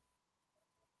almost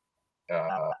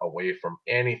away from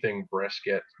anything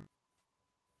brisket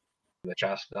in the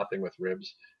chest, nothing with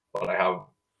ribs, but I have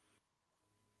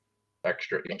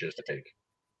extra inches to take.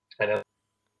 I know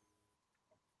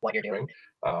what you're doing.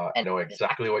 I know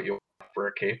exactly what you want for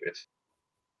a cape. It's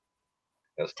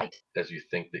as tight as you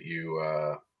think that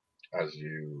as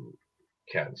you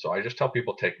can. So I just tell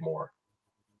people take more.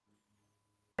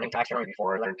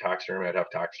 Before I learned taxidermy, I'd have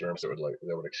taxiderms that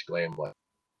would exclaim like,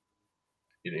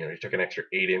 you took an extra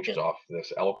 8 inches off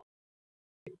this elk.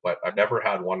 But I've never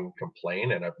had one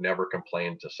complain, and I've never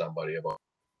complained to somebody about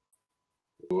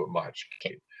too much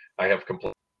cape. I have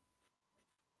complained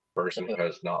to a person who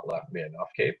has not left me enough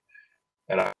cape,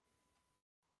 and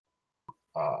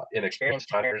inexperienced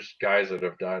hunters, guys that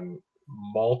have done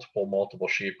multiple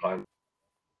sheep hunts,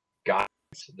 guys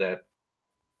that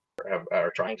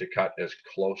are trying to cut as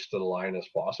close to the line as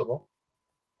possible.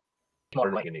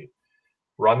 More than you need.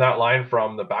 Run that line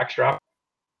from the back strap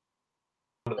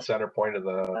to the center point of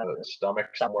the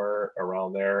stomach, somewhere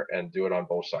around there, and do it on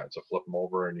both sides. So flip them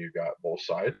over, and you got both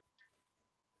sides.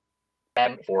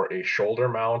 And for a shoulder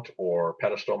mount or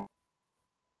pedestal,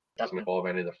 doesn't involve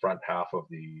any of the front half of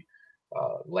the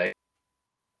leg.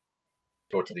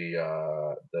 Go to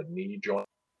the knee joint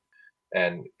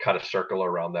and cut a circle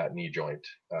around that knee joint,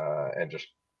 and just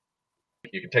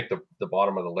you can take the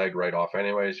bottom of the leg right off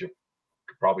anyways. You're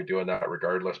probably doing that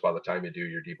regardless by the time you do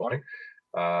your deboning,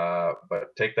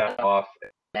 but take that off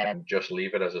and just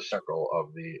leave it as a circle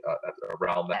of the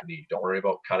around that knee. Don't worry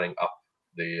about cutting up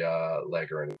the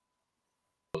leg or anything.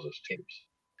 Those tubes.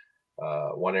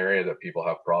 One area that people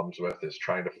have problems with is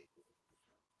trying to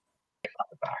cut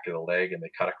the back of the leg, and they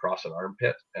cut across an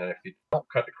armpit, and if you don't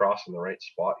cut across in the right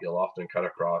spot, you'll often cut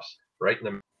across right in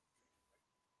the middle.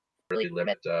 Really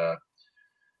limits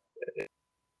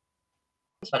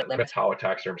how a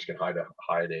taxidermist can hide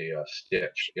a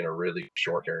stitch in a really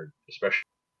short-haired, especially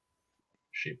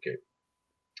sheep cape.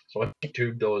 So once you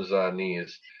tube those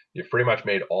knees, you've pretty much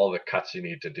made all the cuts you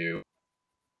need to do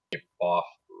off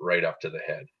right up to the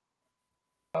head.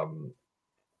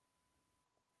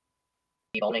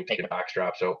 Take the back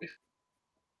straps out.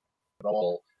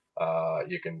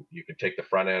 You can take the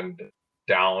front end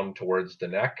down towards the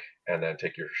neck, and then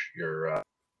take your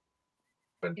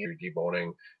and do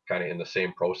deboning kind of in the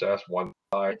same process. One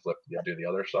side, flip, do the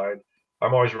other side.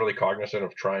 I'm always really cognizant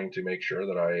of trying to make sure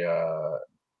that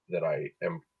I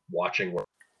am watching where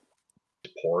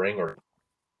it's pouring or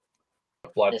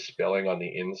blood spilling on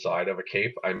the inside of a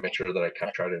cape. I make sure that I kind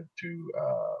of try to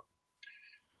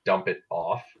dump it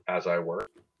off as I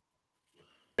work.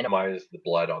 Minimize the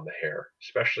blood on the hair,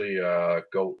 especially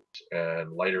goats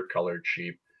and lighter colored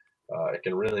sheep. It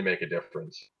can really make a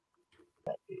difference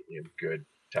in good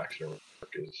taxidermy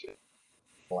work is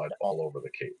blood all over the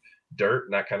cape. Dirt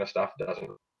and that kind of stuff doesn't make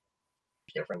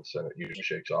a difference, and it usually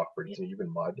shakes off pretty easy.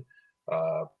 Even mud,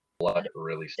 blood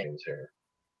really stains hair.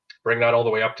 Bring that all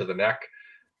the way up to the neck,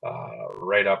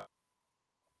 right up,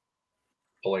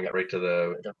 pulling it right to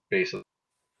the base of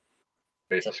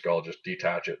the skull. Just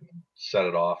detach it, set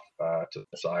it off to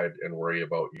the side, and worry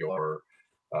about your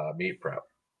meat prep.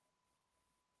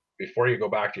 Before you go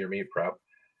back to your meat prep,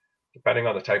 depending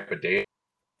on the type of day,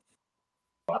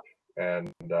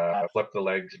 and flip the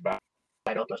legs back,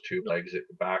 those two legs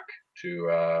back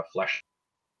to flesh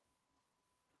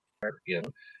in,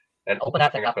 and open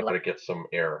that thing up and let it get some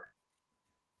air.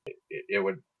 It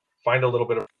would find a little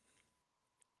bit of,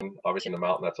 obviously in the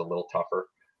mountain that's a little tougher,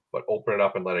 but open it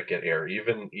up and let it get air.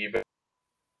 Even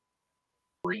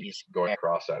breeze going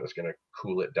across that is going to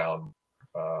cool it down.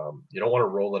 You don't want to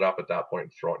roll it up at that point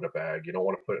and throw it in a bag. You don't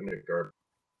want to put it in a garbage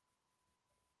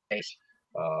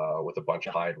with a bunch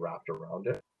of hide wrapped around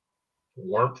it.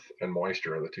 Warmth and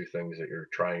moisture are the two things that you're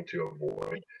trying to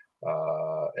avoid,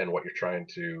 and what you're trying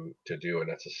to do. And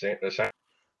it's the same. It's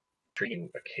treating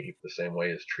a cape the same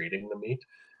way as treating the meat.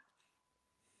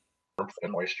 Warmth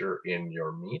and moisture in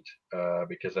your meat,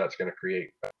 because that's going to create.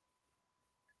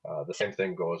 The same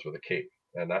thing goes with a cape,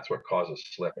 and that's what causes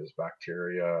slip is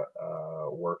bacteria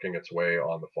working its way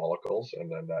on the follicles,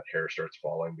 and then that hair starts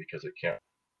falling because it can't.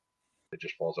 It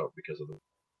just falls out because of the.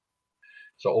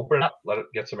 So open it up, let it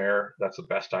get some air. That's the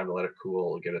best time to let it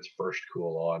cool, get its first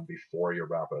cool on before you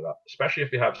wrap it up. Especially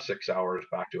if you have 6 hours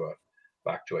back to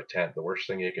a tent. The worst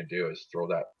thing you can do is throw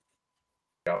that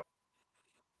out.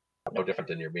 No different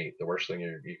than your meat. The worst thing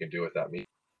you can do with that meat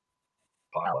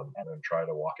pile and then try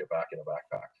to walk it back in a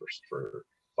backpack for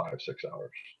 5-6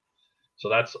 hours. So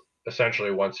that's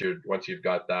essentially once you've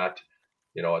got that,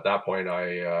 at that point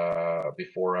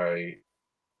before I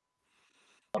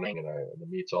and the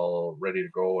meat's all ready to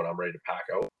go and I'm ready to pack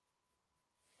out.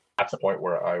 That's the point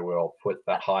where I will put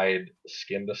the hide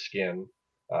skin to skin,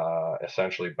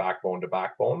 essentially backbone to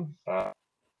backbone,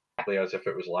 as if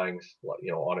it was lying,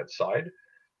 on its side,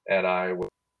 and I would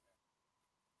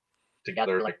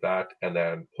together like that, and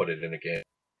then put it in again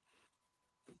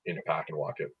in a pack and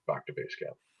walk it back to base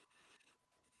camp.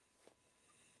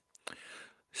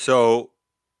 So,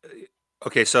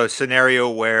 okay, so a scenario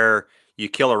where you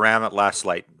kill a ram at last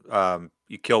light.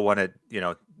 You kill one at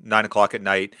 9 o'clock at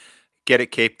night, get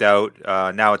it caped out.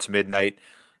 Now it's midnight.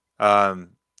 And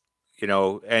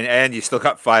you still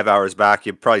got 5 hours back.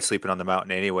 You're probably sleeping on the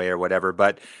mountain anyway or whatever.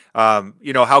 But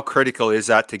how critical is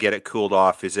that to get it cooled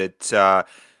off? Is it?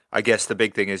 I guess the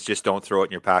big thing is just don't throw it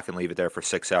in your pack and leave it there for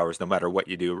 6 hours, no matter what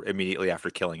you do immediately after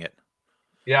killing it.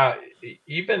 Yeah,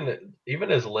 even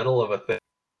as little of a thing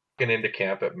into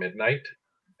camp at midnight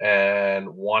and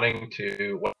wanting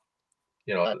to,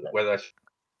 whether that's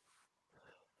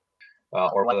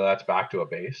or whether that's back to a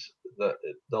base,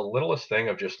 the littlest thing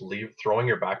of just throwing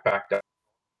your backpack down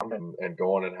and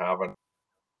going and having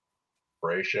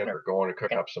operation or going and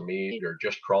cooking up some meat or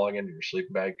just crawling into your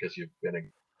sleeping bag because you've been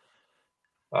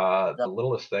the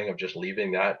littlest thing of just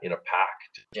leaving that in a pack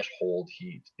to just hold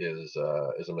heat is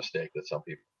a mistake that some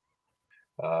people.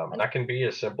 That can be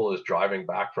as simple as driving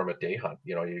back from a day hunt.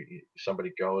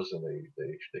 Somebody goes and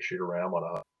they shoot a ram on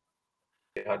a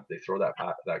day hunt. They throw that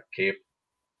cape,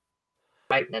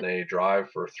 right, and they drive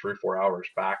for 3 or 4 hours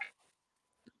back,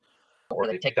 or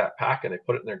they take that pack and they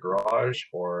put it in their garage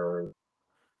or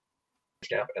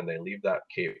camp and they leave that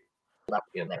cape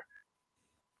in there.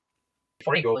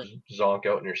 Before you go zonk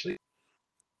out in your sleep,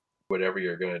 whatever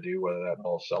you're going to do, whether that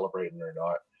involves celebrating or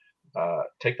not,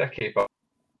 take that cape out.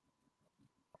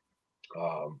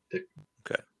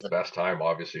 The best time,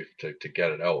 obviously, to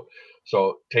get it out.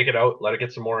 So take it out, let it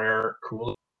get some more air,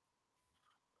 cool it.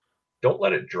 Don't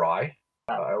let it dry.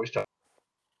 I always tell you,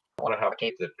 I want to have a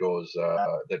cape that goes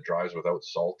that dries without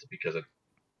salt because it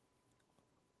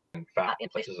in fat in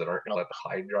places that aren't going to let the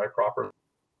hide dry properly.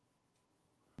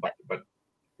 But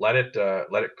let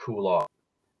it cool off.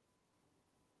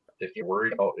 If you're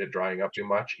worried about it drying up too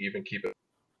much, even keep it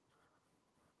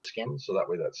skin so that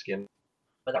way that skin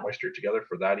that moisture together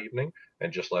for that evening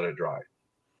and just let it dry.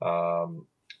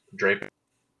 Drape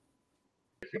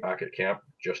if you're back at camp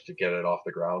just to get it off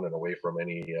the ground and away from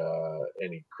any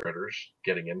critters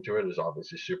getting into it is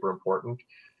obviously super important.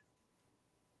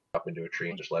 Up into a tree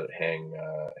and just let it hang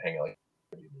like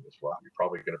as well. You're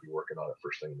probably going to be working on it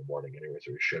first thing in the morning anyway,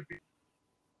 so you should be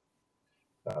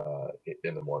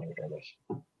in the morning on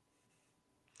this.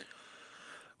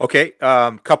 Okay,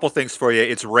 couple things for you.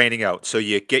 It's raining out, so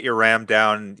you get your ram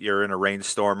down. You're in a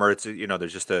rainstorm, or it's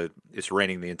it's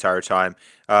raining the entire time.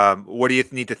 What do you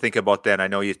need to think about then? I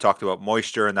know you talked about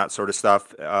moisture and that sort of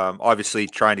stuff. Obviously,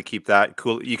 trying to keep that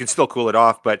cool. You can still cool it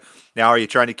off, but now are you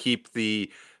trying to keep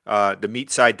the meat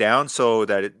side down so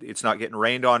that it's not getting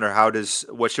rained on, or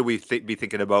what should we be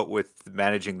thinking about with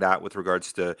managing that with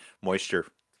regards to moisture?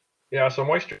 Yeah, so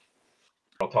moisture.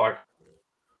 I'll talk.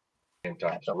 Same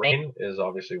time. So rain is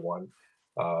obviously one.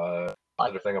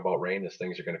 Other thing about rain is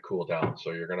things are going to cool down,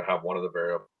 so you're going to have one of the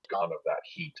variables gone of that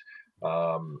heat.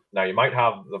 Now you might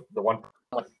have the one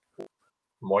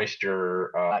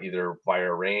moisture either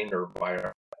via rain or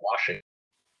via washing.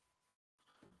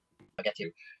 I'll get to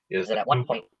is that at one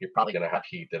point you're probably going to have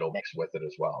heat that'll mix with it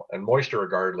as well, and moisture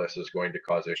regardless is going to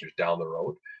cause issues down the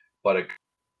road. But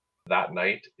that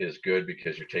night is good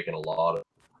because you're taking a lot of.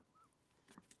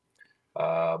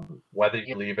 Whether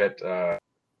you leave it the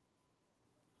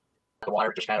the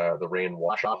water just kind of the rain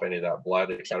wash off any of that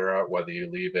blood, etc. Whether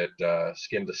you leave it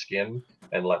skin to skin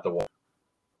and let the water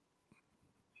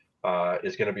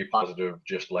is going to be positive.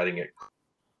 Just letting it,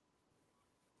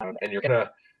 and you're gonna.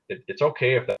 It's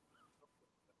okay if that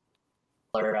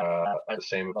are the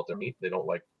same about the meat. They don't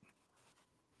like.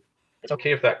 It's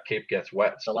okay if that cape gets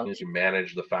wet, so long as you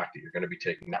manage the fact that you're going to be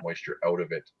taking that moisture out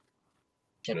of it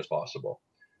as soon as possible.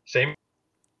 Same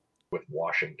with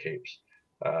washing capes.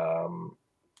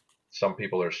 Some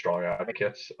people are strong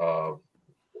advocates of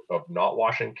not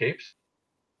washing capes.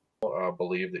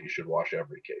 Believe that you should wash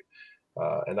every cape,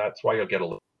 and that's why you'll get a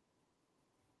little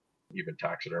even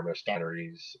taxidermists,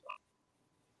 tanneries.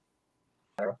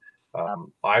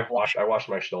 I washed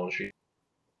my stone sheet,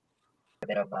 a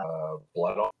bit of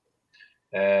blood on,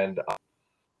 and I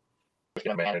was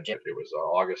going to manage it. It was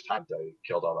August hunt. I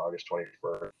killed on August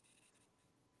 21st.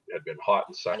 It had been hot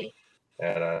and sunny,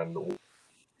 and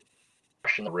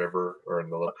washing the river or in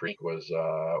the little creek was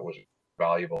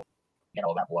valuable. Get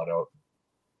all that blood out,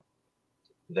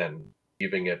 then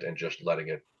leaving it and just letting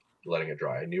it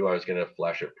dry. I knew I was going to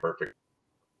flesh it perfect.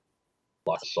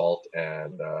 Lots of salt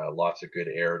and lots of good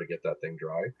air to get that thing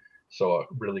dry. So a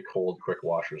really cold, quick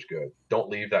wash was good. Don't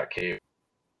leave that cave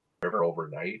river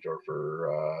overnight or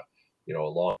for a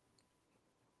long.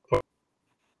 Put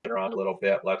it around a little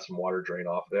bit, let some water drain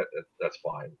off it. That's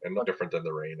fine, and no different than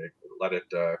the rain. Let it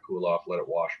cool off, let it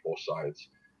wash both sides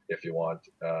if you want.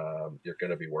 You're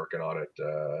going to be working on it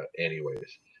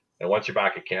anyways. And once you're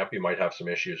back at camp, you might have some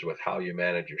issues with how you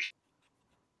manage your.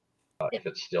 If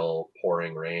it's still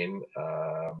pouring rain,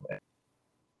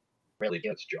 really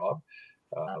do its job.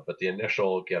 But the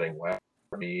initial getting wet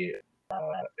for me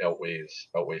outweighs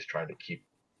trying to keep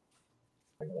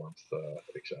warmth,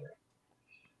 etc.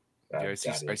 Yeah,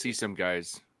 I see some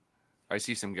guys. I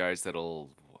see some guys that'll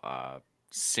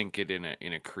sink it in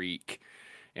a creek,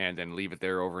 and then leave it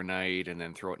there overnight, and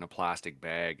then throw it in a plastic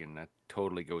bag, and that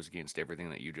totally goes against everything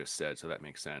that you just said. So that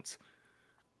makes sense.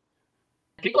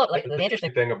 People like the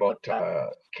interesting thing about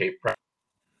Cape Prep.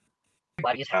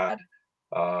 Everybody's had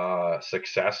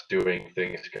success doing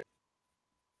things.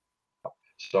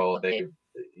 So they,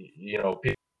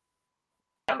 people,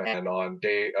 and on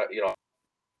day,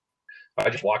 I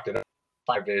just walked it up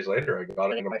 5 days later. I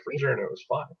got it into my freezer and it was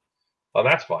fine. Well,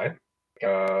 that's fine.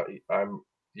 You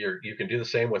can do the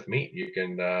same with meat. You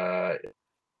can your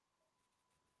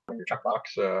truck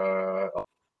box every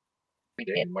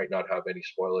day and might not have any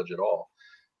spoilage at all.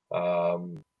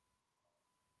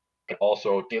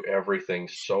 Also do everything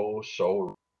so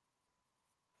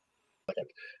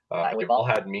we've all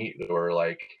had meat that were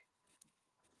like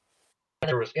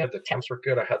there was good, the temps were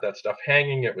good, I had that stuff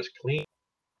hanging, it was clean,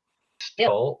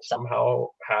 still somehow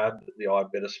had the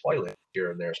odd bit of spoilage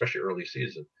here and there, especially early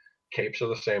season. Capes are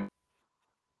the same.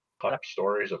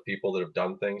 Stories of people that have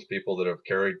done things, people that have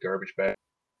carried garbage bags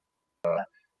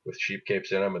with sheep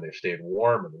capes in them, and they've stayed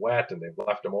warm and wet, and they've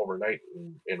left them overnight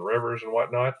in rivers and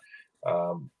whatnot.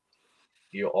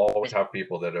 You always have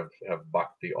people that have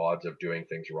bucked the odds of doing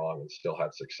things wrong and still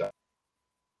had success.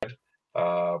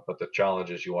 But the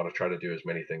challenge is you want to try to do as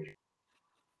many things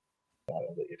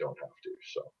that you don't have to.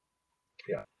 So,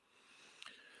 yeah,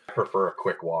 I prefer a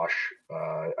quick wash.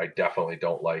 I definitely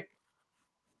don't like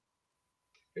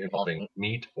involving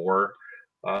meat or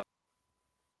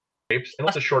capes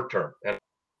unless it's short term. And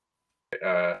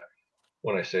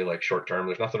when I say like short term,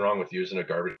 there's nothing wrong with using a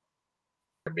garbage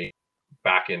meat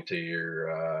back to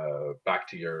your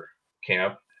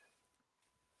camp,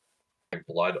 and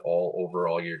blood all over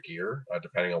all your gear,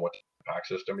 depending on what pack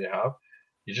system you have.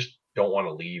 You just don't want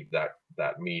to leave that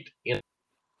meat in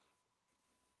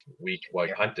week while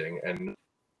you're hunting, and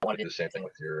want to do the same thing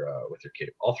with your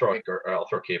cape. I'll throw a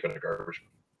cape in a garbage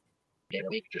in a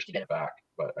week just to get it back,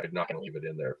 but I'm not going to leave it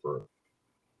in there for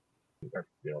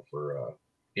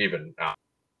even after.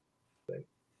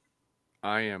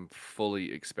 I am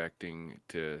fully expecting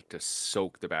to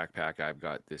soak the backpack I've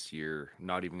got this year.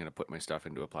 Not even going to put my stuff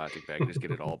into a plastic bag. Just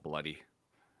get it all bloody.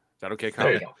 Is that okay,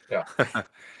 Kyle? Yeah.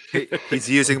 He's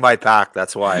using my pack.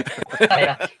 That's why.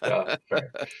 Yeah,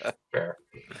 fair.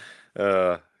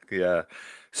 Yeah.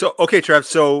 So, okay, Trev.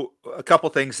 So a couple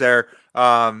things there.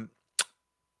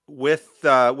 With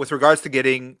regards to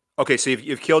getting, okay, so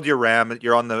you've killed your ram.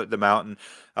 You're on the mountain.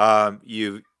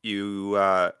 You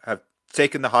have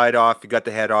taken the hide off. You got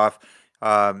the head off.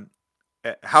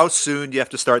 How soon do you have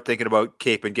to start thinking about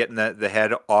cape and getting the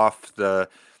head off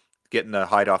getting the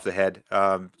hide off the head?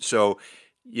 So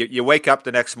you wake up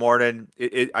the next morning.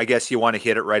 I guess you want to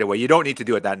hit it right away. You don't need to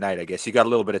do it that night. I guess you got a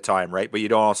little bit of time, right? But you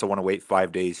don't also want to wait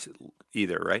 5 days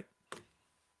either, right?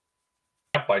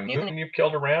 By noon, you've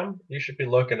killed a ram. You should be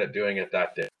looking at doing it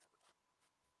that day.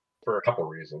 for a couple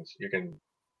reasons. You can,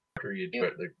 the better you do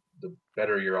it, the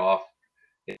better you're off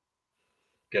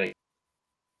getting,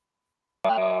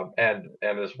 and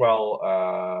as well,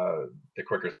 the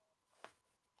quicker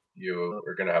you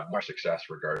are going to have more success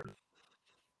regardless.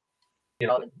 You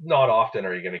know, not often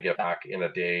are you going to get back in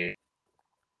a day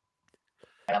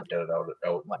and get it out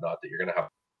whatnot, that you're going to have.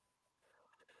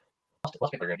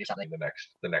 Most people are going to do something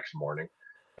the next morning,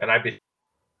 and I'd be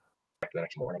the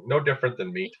next morning. No different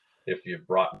than meat. If you've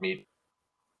brought meat,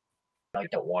 you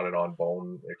don't want it on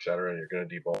bone, etc., and you're going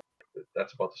to debone,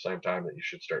 that's about the same time that you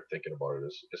should start thinking about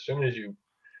it. As soon as you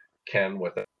can,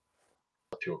 with it,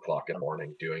 2 o'clock in the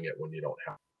morning, doing it when you don't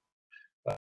have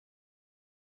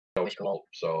no school.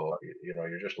 So you know,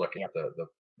 you're just looking at the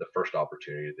first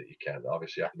opportunity that you can.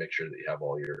 Obviously, you have to make sure that you have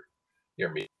all your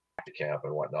meat to camp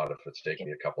and whatnot. If it's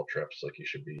taking a couple trips, like, you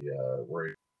should be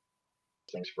worried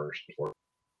things first before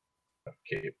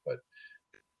Cape. But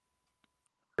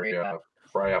fry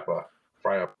up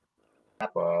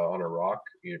on a rock,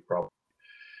 you'd probably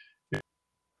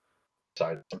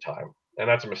decide some time. And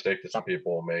that's a mistake that some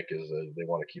people will make, is they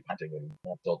want to keep hunting, and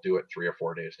they'll do it 3 or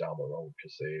 4 days down the road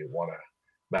because they want to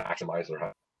maximize their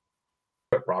hunt.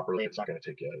 But properly, it's not going to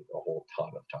take you a whole ton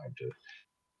of time to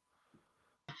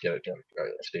get it to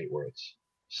a state where it's.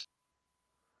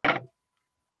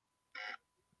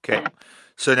 Okay,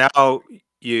 so now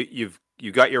you've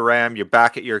got your ram. You're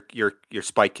back at your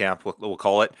spike camp. We'll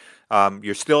call it.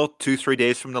 You're still 2-3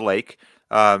 days from the lake.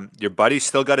 Your buddy's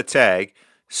still got a tag,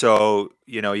 so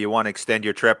you know you want to extend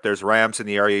your trip. There's rams in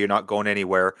the area. You're not going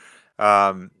anywhere.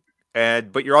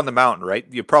 But you're on the mountain, right?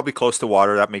 You're probably close to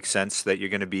water. That makes sense that you're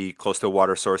going to be close to a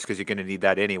water source because you're going to need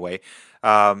that anyway.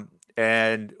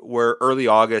 And we're early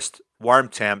August, warm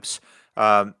temps.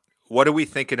 What are we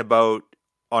thinking about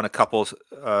on a couple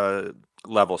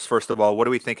levels? First of all, what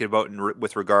are we thinking about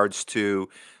with regards to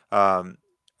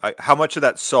how much of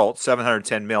that salt,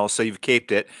 710 mils, so you've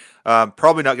caped it.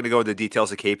 Probably not going to go into the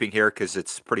details of caping here because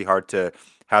it's pretty hard to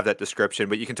have that description,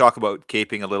 but you can talk about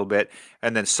caping a little bit,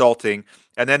 and then salting,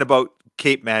 and then about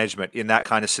cape management in that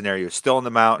kind of scenario. Still in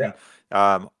the mountain,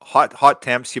 hot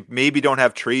temps. You maybe don't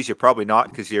have trees. You're probably not,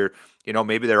 because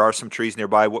maybe there are some trees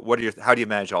nearby. How do you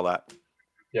manage all that?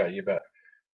 Yeah, you bet.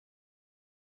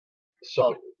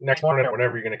 So next morning,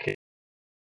 whenever you're going to cape,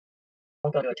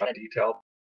 don't go to a detail.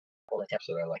 All the tips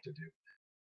that I like to do.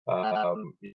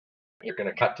 You're going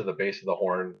to cut to the base of the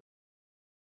horn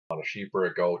on a sheep or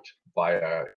a goat by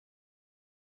a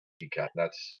cut.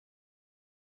 That's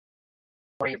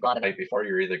where you've got it. Night before,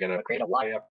 you're either going to create a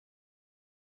line up.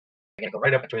 You're going to go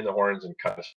right up between the horns and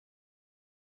cut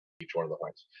each one of the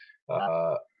horns.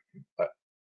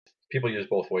 People use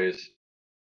both ways.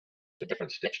 A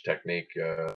different stitch technique.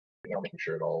 Making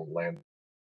sure it all lands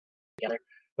together.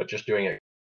 But just doing it,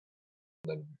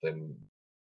 then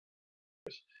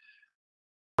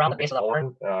around the base of the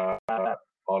horn,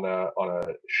 on a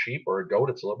sheep or a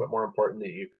goat, it's a little bit more important that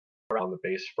you around the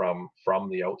base from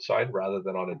the outside rather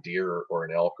than on a deer or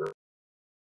an elk, or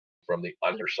from the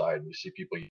underside. You see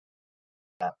people use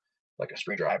like a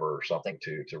screwdriver or something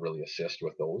to really assist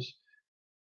with those.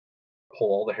 Pull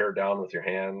all the hair down with your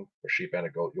hand. A sheep and a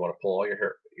goat, you want to pull all your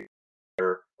hair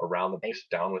around the base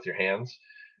down with your hands,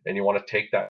 and you want to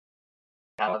take that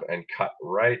and cut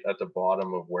right at the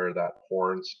bottom of where that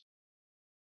horns,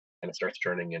 and it starts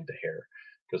turning into hair,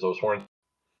 because those horns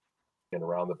and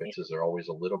around the bases, there's always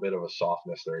a little bit of a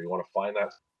softness there. You want to find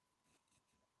that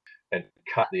and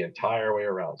cut the entire way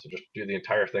around. So just do the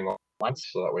entire thing once,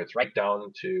 so that way it's right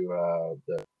down to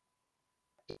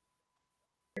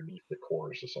underneath the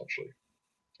cores, essentially.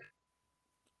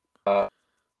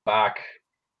 Back,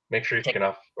 make sure you take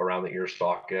enough around the ear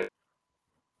socket,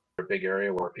 a big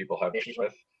area where people have issues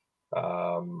with.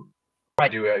 I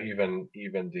do even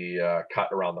the cut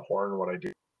around the horn. What I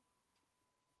do,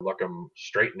 look them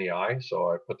straight in the eye,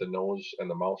 so I put the nose and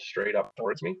the mouth straight up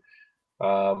towards me,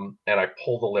 and I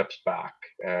pull the lips back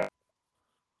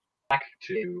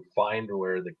to find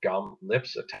where the gum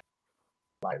lips attach.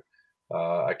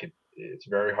 It's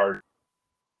very hard to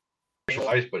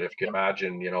visualize, but if you can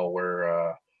imagine,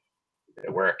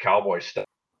 where a cowboy stuff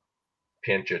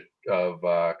pinch of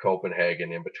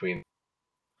Copenhagen in between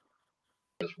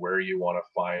is where you want to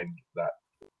find that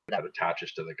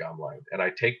attaches to the gum line. And I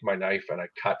take my knife and I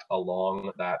cut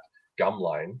along that gum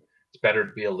line. It's better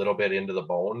to be a little bit into the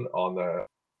bone on the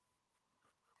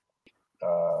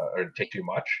or take too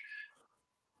much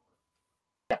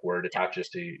where it attaches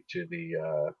to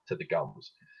the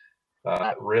gums.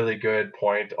 Really good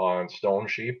point on stone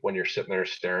sheep. When you're sitting there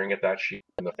staring at that sheep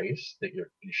in the face, that you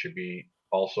should be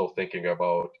also thinking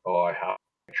about, I have to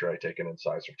make sure I take an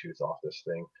incisor tooth off this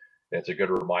thing. And it's a good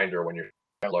reminder when you're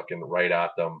looking right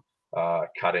at them,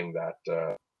 cutting that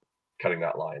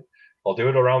line. I'll do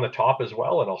it around the top as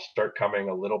well, and I'll start coming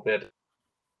a little bit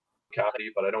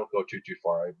cavity, but I don't go too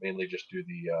far. I mainly just do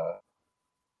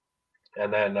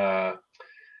and then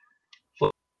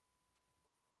flip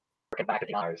back at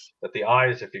the eyes. At the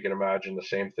eyes, if you can imagine the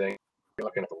same thing, you're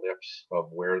looking at the lips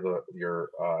of where your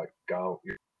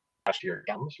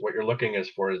gums. What you're looking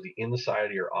for is the inside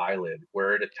of your eyelid,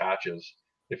 where it attaches.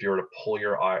 If you were to pull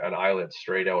an eyelid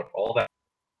straight out, all that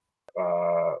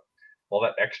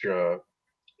extra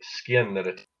skin that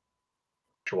an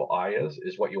actual eye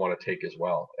is what you want to take as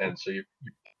well. And so you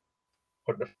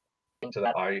put it into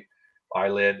the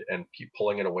eyelid and keep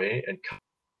pulling it away and cut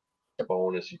the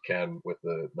bone as you can with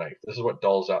the knife. This is what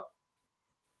dulls up.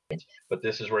 But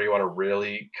this is where you want to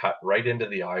really cut right into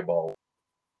the eyeball,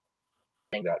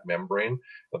 that membrane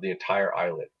of the entire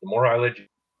eyelid. The more eyelid you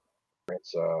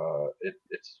it's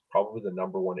probably the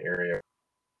number one area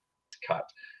cut,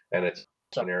 and it's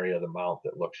an area of the mouth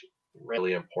that looks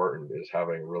really important, is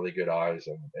having really good eyes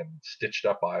and stitched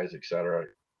up eyes, etc.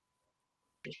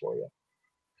 for you.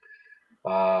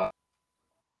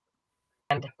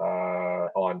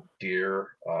 On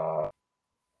deer,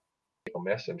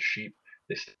 miss, and sheep,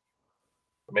 they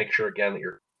make sure again that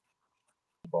you're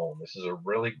bone. This is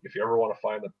if you ever want to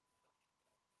find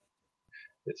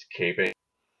it's caping,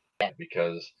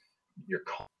 because you're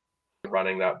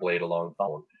running that blade along the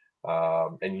bone,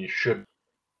 and you should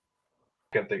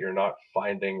that you're not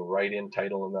finding right in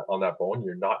tight on that bone.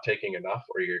 You're not taking enough,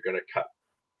 or you're going to cut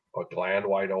a gland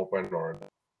wide open or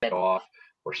off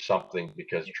or something,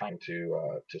 because you're trying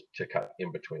to cut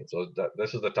in between. So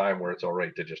this is the time where it's all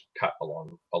right to just cut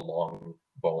along a long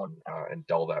bone and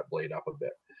dull that blade up a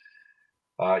bit.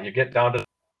 You get down to the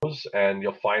nose, and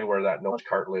you'll find where that nose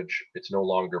cartilage, it's no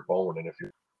longer bone. And if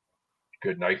you're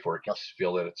good knife work, you'll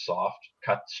feel that it's soft.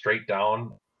 Cut straight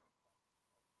down,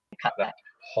 cut that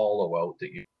hollow out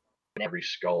that you in every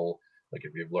skull. Like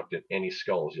if you've looked at any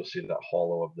skulls, you'll see that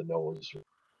hollow of the nose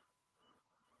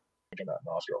in that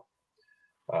nostril.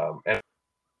 And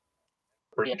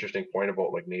pretty interesting point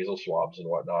about like nasal swabs and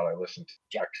whatnot. I listened to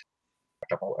Jack a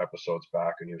couple episodes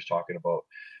back, and he was talking about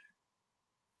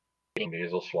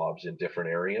nasal swabs in different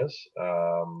areas,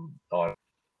 on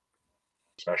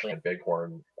especially in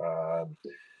bighorn.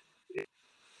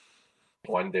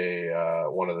 One day,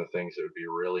 one of the things that would be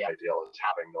really ideal is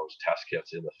having those test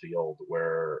kits in the field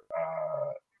where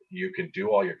you can do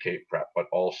all your cape prep, but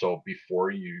also before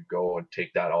you go and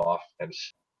take that off and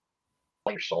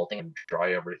you're salting and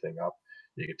dry everything up,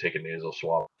 you can take a nasal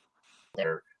swab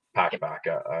there, pack it back,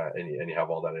 and you have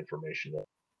all that information.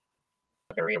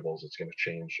 Variables, it's going to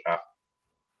change after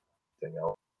thing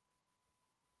out.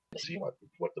 See what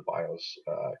the bios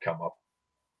come up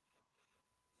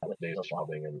with nasal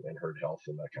swabbing and herd health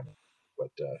and that kind of.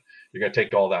 But you're going to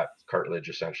take all that cartilage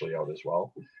essentially out as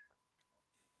well.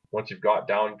 Once you've got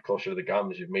down closer to the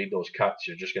gums, you've made those cuts,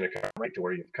 you're just going to come right to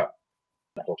where you've cut.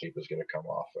 The whole cape is going to come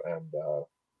off, and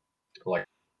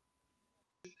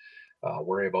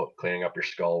worry about cleaning up your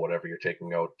skull, whatever you're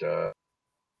taking out.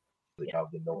 You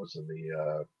have the nose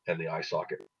and the eye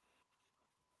socket.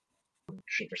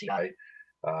 Sheep or eye.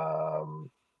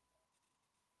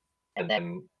 And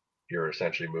then you're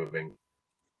essentially moving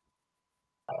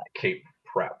cape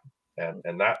prep,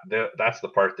 and that's the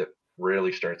part that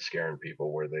really starts scaring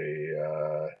people, where they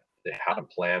haven't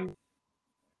planned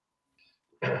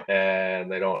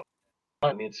and they don't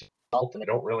need salt, and they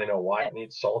don't really know why it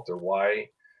needs salt or why,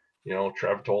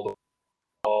 Trev told them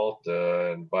salt,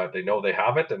 but they know they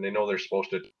have it, and they know they're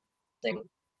supposed to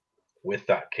with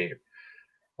that cape.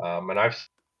 And I've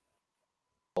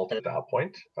salted at that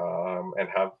point, and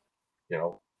have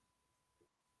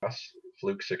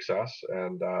fluke success,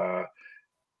 and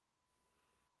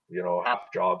half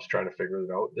jobs trying to figure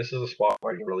it out. This is a spot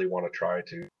where you really want to try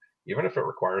to, even if it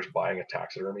requires buying a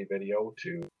taxidermy video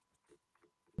to.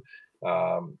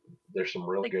 There's some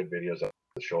really good videos that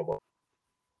show about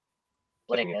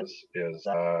splitting and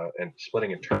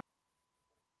splitting in terms,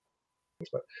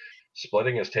 but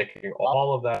splitting is taking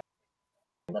all of that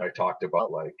I talked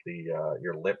about, like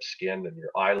your lip skin and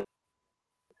your eyelid,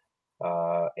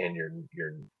 and your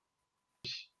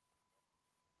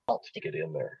salt to get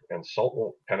in there, and salt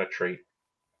won't penetrate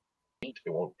meat, it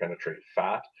won't penetrate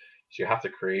fat, so you have to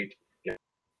create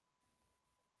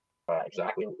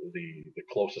exactly the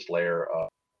closest layer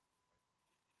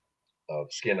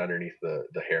of skin underneath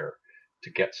the hair to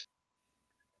get.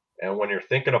 And when you're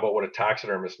thinking about what a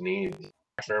taxidermist needs,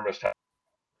 taxidermist has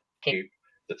a cape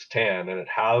that's tan, and it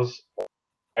has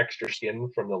extra skin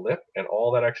from the lip and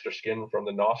all that extra skin from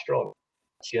the nostril,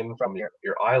 skin from your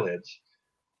eyelids.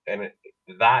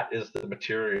 that is the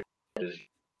material that is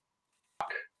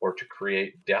or to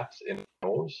create depth in the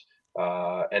nose,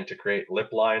 and to create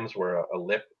lip lines where a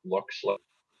lip looks like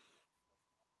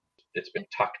it's been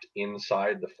tucked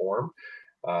inside the form.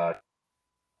 So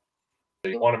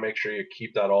you want to make sure you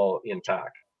keep that all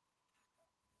intact.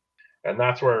 And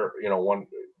that's where,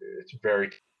 it's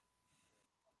very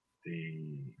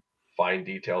the fine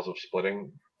details of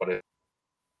splitting, but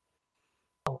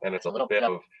it's a little bit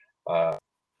of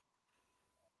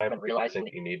time realizing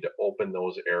that you need to open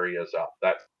those areas up.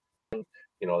 That,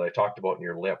 they talked about in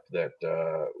your lip that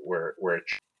where it,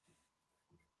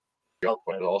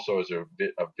 but it also is a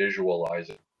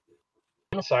visualizing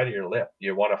inside of your lip.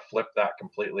 You want to flip that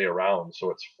completely around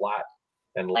so it's flat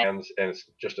and lands, and it's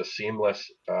just a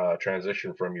seamless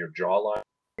transition from your jawline,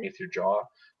 underneath your jaw,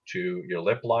 to your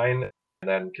lip line, and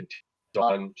then continue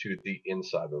on to the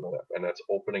inside of the lip, and that's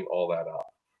opening all that up.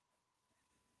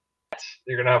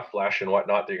 You're gonna have flesh and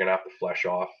whatnot that you're gonna have to flesh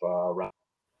off around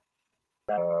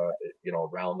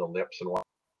the lips and whatnot.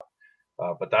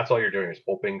 But that's all you're doing is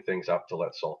opening things up to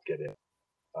let salt get in.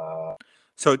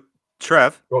 So,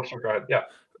 Trev, Go ahead. Yeah.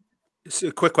 so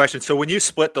a quick question. So when you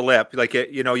split the lip, like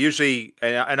usually,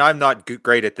 and I'm not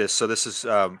great at this, so this is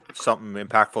something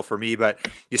impactful for me. But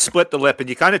you split the lip, and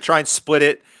you kind of try and split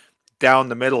it down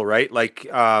the middle, right? Like,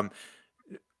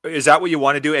 is that what you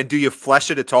want to do? And do you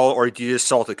flesh it at all, or do you just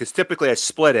salt it? Because typically I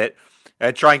split it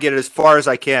and try and get it as far as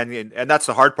I can, and that's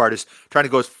the hard part, is trying to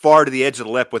go as far to the edge of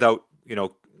the lip without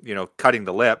cutting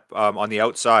the lip on the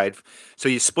outside. So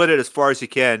you split it as far as you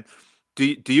can.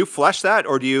 Do you flesh that,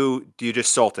 or do you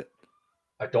just salt it?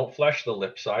 I don't flesh the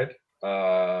lip side,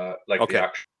 like Okay. the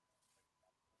actual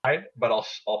side, but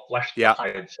I'll flesh the Yeah.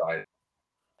 hide side.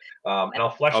 And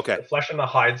I'll flesh Okay. fleshing the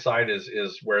hide side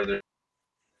is where there's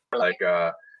like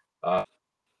a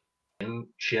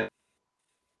chin,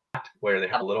 where they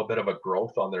have a little bit of a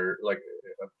growth on their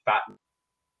fat,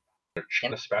 their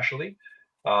chin especially,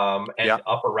 and Yeah.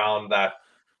 up around that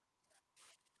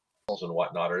and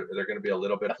whatnot, or they're going to be a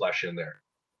little bit of flesh in there.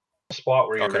 Spot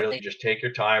where you Okay. really just take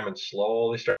your time and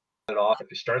slowly start it off. If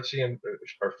you start seeing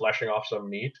or fleshing off some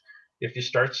meat, if you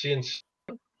start seeing,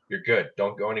 you're good.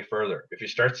 Don't go any further. If you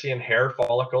start seeing hair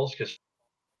follicles, because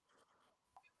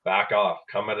back off,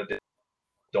 come at a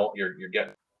don't. You're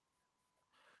getting.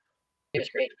 It's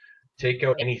great. Take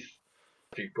out any.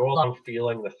 If you go along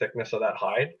feeling the thickness of that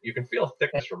hide, you can feel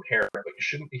thickness from hair, but you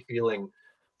shouldn't be feeling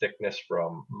thickness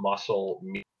from muscle,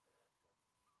 meat,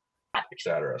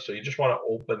 etc. So you just want to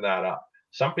open that up.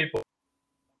 Some people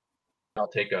they'll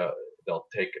take a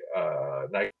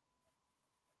knife,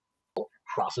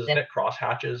 crosses in it, cross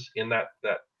hatches in that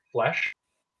flesh,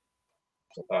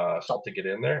 salt to get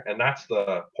in there, and that's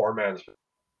the poor man's,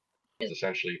 is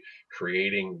essentially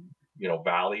creating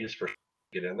valleys for to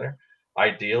get in there.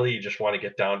 Ideally, you just want to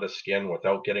get down to skin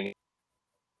without getting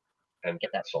and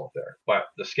get that salt there. But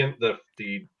the skin,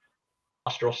 the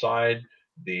nostril side,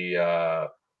 the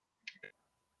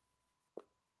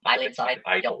eyelid side,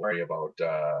 I don't worry about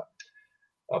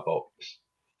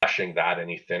fleshing that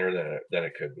any thinner than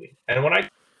it could be. And when I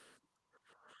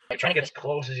try to get as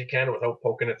close as you can without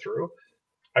poking it through,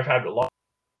 I've had a lot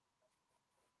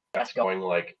that's going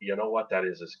like, you know what, that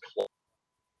is as close.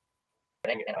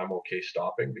 I'm okay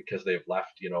stopping because they've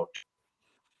left,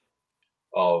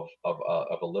 of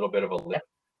a little bit of a lip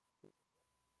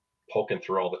poking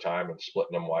through all the time and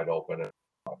splitting them wide open.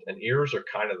 And ears are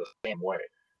kind of the same way.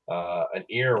 An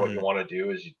ear, what you want to do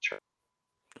is you turn,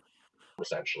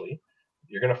 essentially,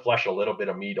 you're going to flesh a little bit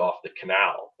of meat off the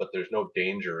canal, but there's no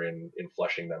danger in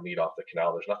fleshing that meat off the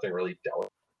canal. There's nothing really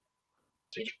delicate.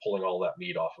 So you're just pulling all that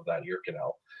meat off of that ear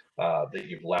canal that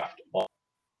you've left on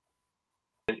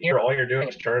an ear. All you're doing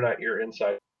is turn that ear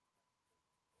inside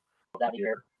that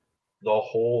ear the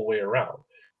whole way around.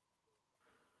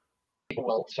 People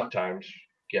will sometimes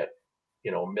get,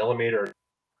 a millimeter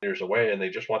away, and they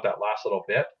just want that last little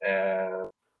bit, and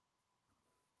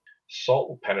salt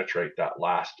will penetrate that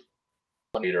last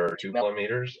millimeter or 2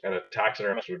 millimeters, and a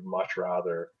taxidermist would much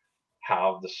rather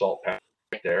have the salt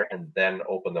penetrate there and then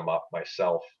open them up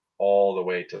myself all the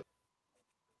way to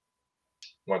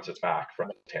once it's back from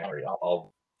the tannery.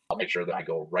 I'll make sure that I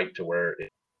go right to where it is.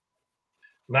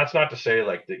 And that's not to say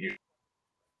like that you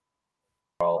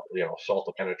salt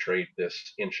will penetrate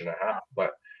this 1.5 inches,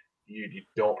 but you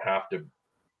don't have to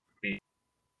be.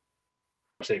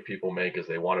 Mistake people make is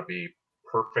they want to be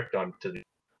perfect onto the,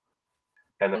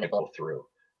 and then they go through.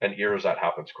 And ears, that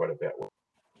happens quite a bit.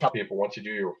 Tell people, once you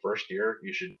do your first ear,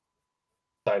 you should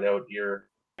side out ear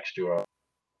next to a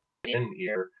in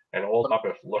ear and hold up.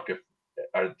 If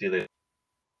do they,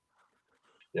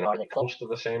 are they close to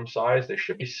the same size? They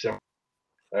should be similar.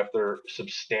 If they're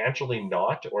substantially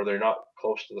not, or they're not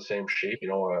close to the same shape, you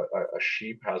know, a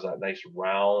sheep has that nice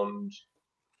round,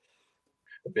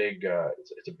 a big,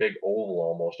 it's a big oval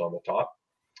almost on the top.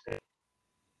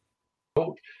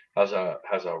 Goat has a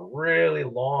really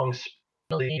long,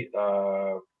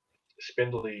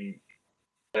 spindly,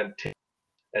 and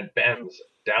bends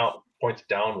down, points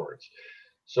downwards.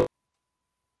 So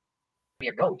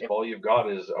your goat, if all you've got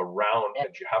is a round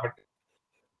edge, you haven't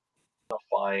a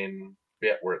fine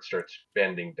bit where it starts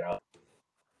bending down.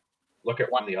 Look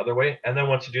at one the other way, and then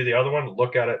once you do the other one,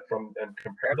 look at it from and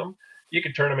compare them. You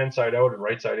can turn them inside out and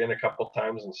right side in a couple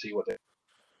times and see what they.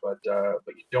 But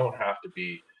you don't have to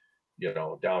be, you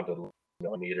know, down to the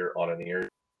millimeter on an ear.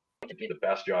 To do the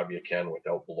best job you can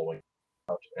without blowing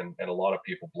out, and a lot of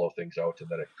people blow things out, and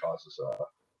then it causes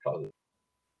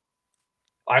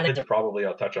eyelids are probably,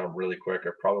 I'll touch on them really quick,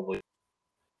 are probably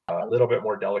a little bit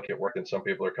more delicate work than some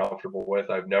people are comfortable with.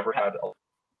 I've never had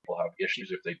people have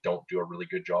issues if they don't do a really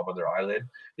good job on their eyelid.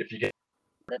 If you get,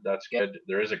 that's good.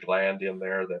 There is a gland in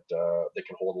there that they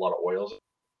can hold a lot of oils,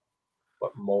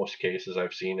 but most cases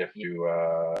I've seen, if you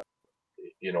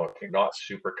you know, if you're not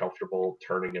super comfortable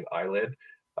turning an eyelid,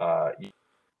 you have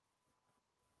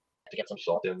to get some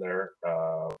salt in there.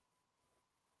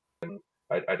 And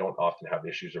I don't often have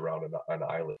issues around an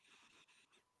eyelid.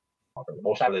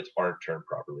 Most eyelids aren't turned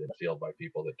properly in the field by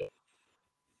people that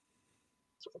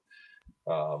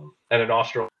don't. And a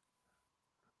nostril,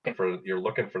 you're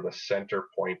looking for the center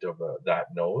point of that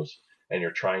nose, and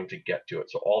you're trying to get to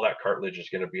it. So all that cartilage is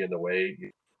going to be in the way.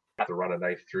 You have to run a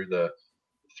knife through the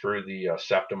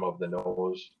septum of the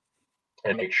nose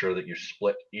and make sure that you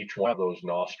split each one of those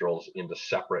nostrils into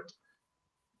separate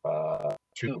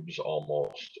tubes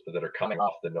almost that are coming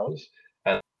off the nose.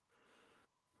 And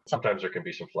sometimes there can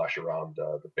be some flesh around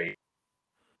the base.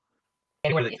 I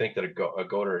really think that a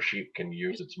goat or a sheep can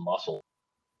use its muscle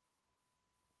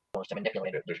to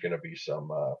manipulate it. There's going to be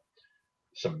some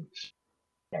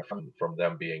from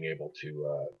them being able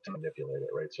to manipulate it,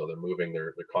 right? So they're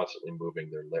constantly moving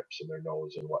their lips and their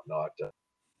nose and whatnot. Some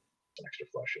extra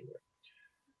flesh in there.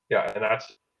 Yeah, and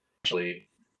that's actually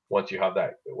once you have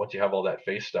all that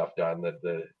face stuff done, that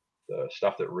the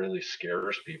stuff that really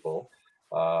scares people,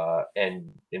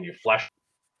 and you flesh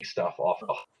stuff off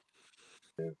of,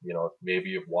 you know, maybe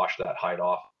you've washed that hide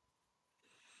off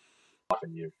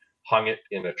and you hung it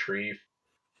in a tree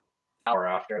or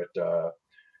after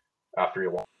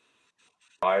you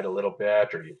hide a little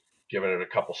bit, or you've given it a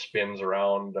couple spins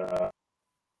around,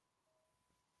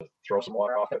 throw some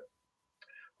water off it.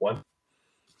 Once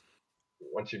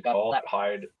you've got all that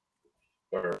hide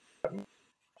or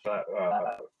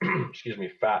excuse me,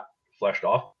 fat fleshed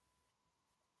off,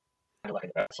 looking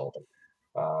at salting.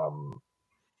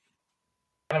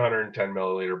 710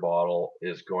 milliliter bottle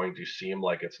is going to seem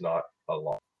like it's not a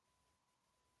lot.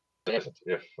 If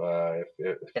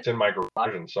it's in my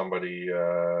garage and somebody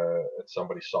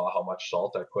saw how much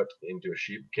salt I put into a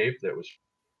sheep cape, that was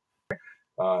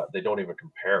they don't even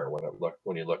compare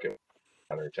when you look at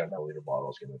 110 milliliter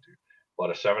bottle is going to do. But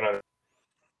a 700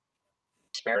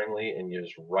 sparingly and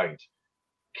used right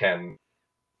can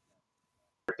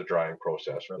work the drying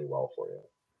process really well for you.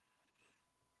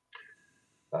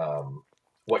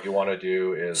 What you want to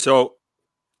do is So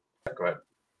go ahead.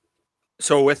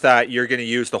 So with that, you're going to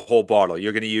use the whole bottle.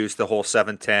 You're going to use the whole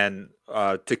 710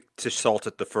 to salt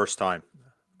it the first time,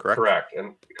 correct?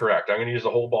 Correct. I'm going to use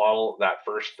the whole bottle. That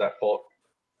full.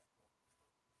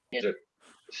 Use it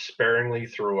sparingly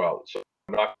throughout. So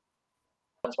I'm not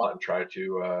going to try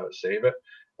to save it,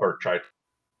 or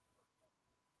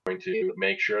going to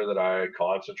make sure that I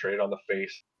concentrate on the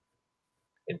face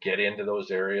and get into those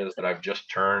areas that I've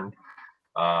just turned,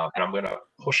 and I'm going to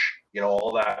push, you know,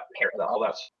 all that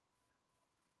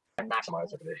and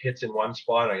maximize it. If it hits in one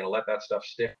spot, I'm going to let that stuff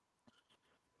stick.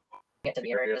 Get to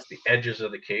the areas, the edges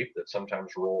of the cape that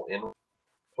sometimes roll in,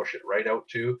 push it right out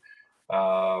to,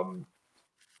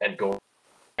 and go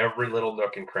every little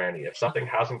nook and cranny. If something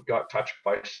hasn't got touched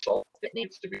by salt, it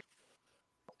needs to be.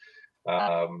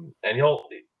 And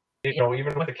you know,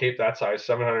 even with a cape that size,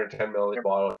 710 milliliter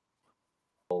bottle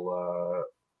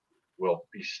will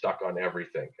be stuck on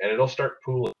everything, and it'll start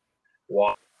pooling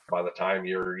water by the time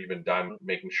you're even done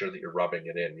making sure that you're rubbing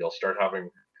it in. You'll start having,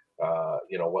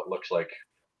 you know, what looks like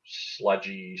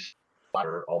sludgy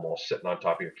water almost sitting on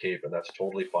top of your cape, and that's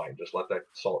totally fine. Just let that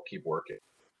salt keep working.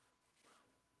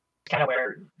 Kind of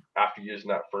where after using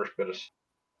that first bit of,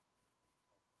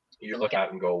 you look at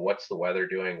it and go, what's the weather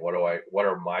doing? What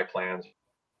are my plans?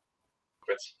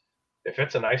 If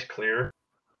it's a nice clear,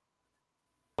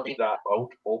 leave that out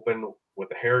open with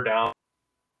the hair down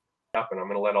up, and I'm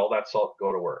going to let all that salt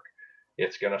go to work.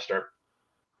 It's going to start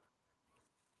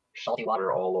salty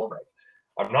water all over it.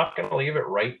 I'm not going to leave it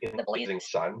right in the blazing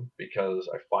sun, because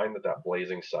I find that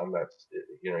blazing sun, that's,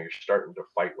 you're starting to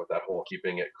fight with that whole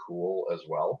keeping it cool as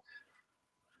well.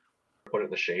 Put it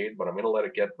in the shade, but I'm going to let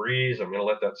it get breeze. I'm going to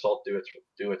let that salt do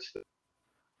its.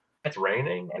 It's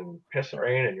raining and piss and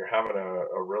rain, and you're having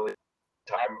a really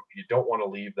time. You don't want to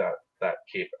leave that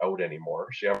cape out anymore.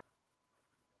 So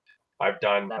I've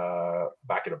done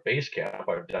back at a base camp.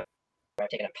 I've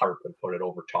taken a tarp and put it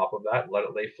over top of that and let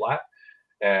it lay flat,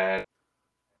 and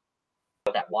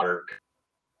let that water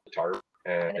tarp,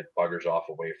 and it buggers off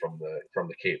away from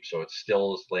the cape, so it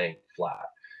still is laying flat.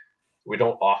 We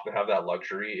don't often have that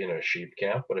luxury in a sheep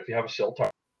camp, but if you have a sill tarp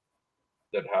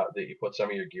that you put some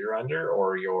of your gear under,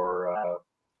 or your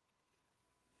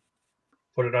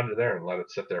put it under there and let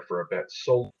it sit there for a bit,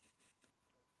 so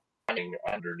running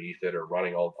underneath it or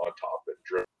running all on top of it,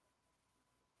 drip,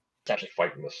 it's actually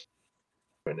fighting this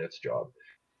in its job.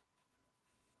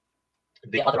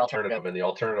 The other alternative, and the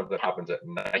alternative that happens at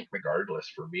night regardless,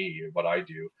 for me, what I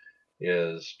do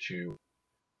is to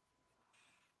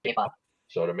tape up.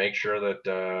 So to make sure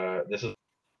that this is,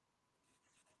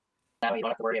 now you don't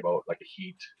have to worry about like a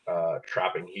heat,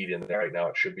 trapping heat in there. Right now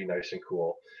it should be nice and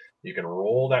cool. You can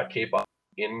roll that cape up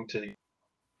into the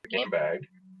game bag,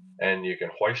 and you can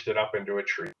hoist it up into a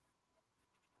tree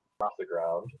off the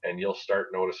ground, and you'll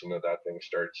start noticing that thing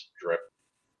starts dripping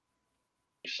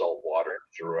salt water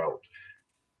throughout,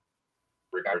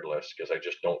 regardless, because I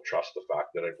just don't trust the fact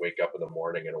that I'd wake up in the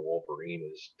morning and a wolverine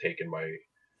is taking my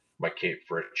cape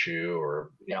for a chew,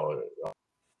 or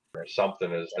or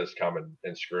something has come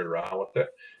and screwed around with it.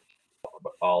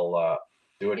 I'll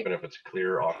do it even if it's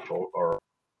clear October, or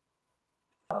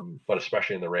but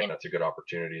especially in the rain, that's a good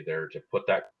opportunity there to put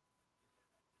that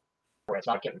where it's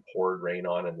not getting poured rain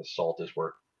on and the salt is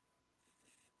working.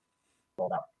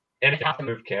 And if you have to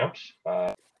move camps,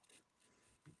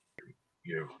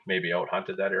 you've maybe out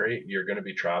hunted that area, you're going to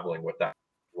be traveling with that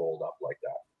rolled up like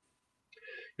that.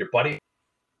 Your buddy,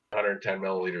 110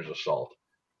 milliliters of salt,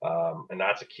 and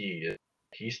that's a key.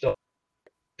 He still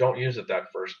don't use it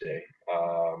that first day.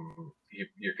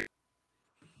 You're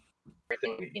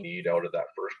everything that you need out of that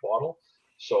first bottle.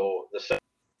 So the second,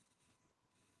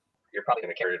 you're probably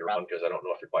going to carry it around, because I don't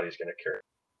know if your buddy's going to carry it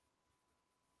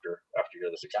after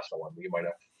you're the successful one. You might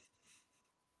have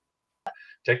to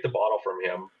take the bottle from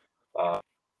him,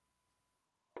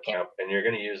 camp, and you're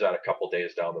going to use that a couple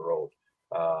days down the road.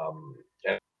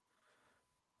 And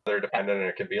they're dependent, and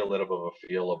it can be a little bit of a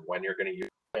feel of when you're going to use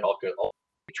it. All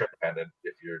be trip dependent.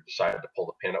 If you decide to pull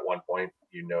the pin at one point,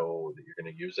 you know that you're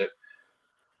going to use it,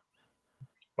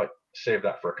 but save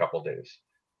that for a couple days,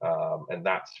 and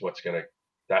that's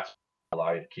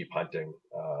allow you to keep hunting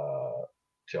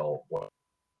till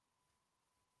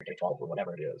day 12 or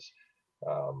whatever it is.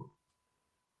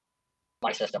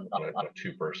 My system on a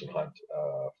two-person hunt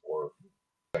for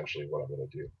essentially what I'm going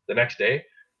to do. The next day,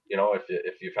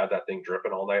 if you've had that thing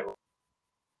dripping all night,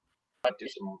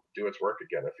 do its work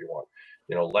again if you want.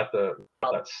 Let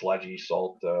that sludgy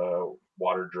salt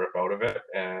water drip out of it,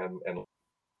 and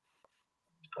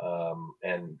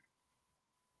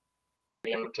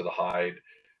into the hide,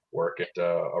 work it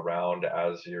around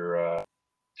as you're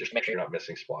just make sure you're not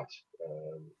missing spots,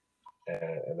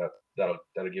 and that'll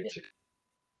give you success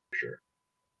for sure.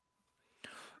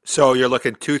 So you're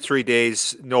looking 2-3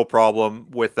 days, no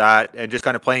problem with that, and just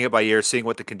kind of playing it by ear, seeing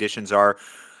what the conditions are.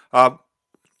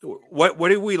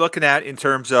 What are we looking at in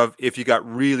terms of if you got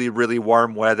really, really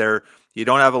warm weather, you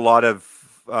don't have a lot of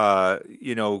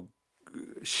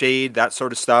shade, that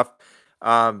sort of stuff?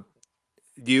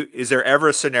 Is there ever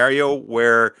a scenario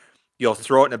where you'll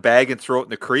throw it in a bag and throw it in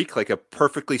the creek, like a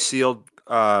perfectly sealed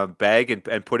bag,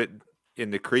 and put it in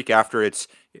the creek after it's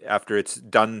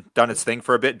done its thing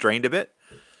for a bit, drained a bit?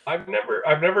 I've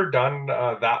never done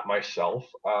that myself.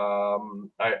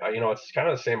 It's kind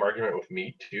of the same argument with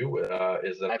meat too.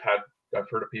 Is that I've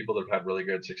heard of people that have had really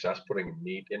good success putting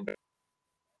meat in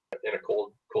a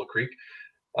cold creek.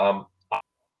 One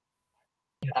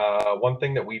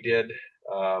thing that we did,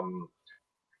 on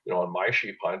my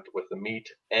sheep hunt with the meat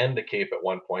and the cape at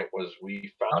one point, was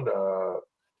we found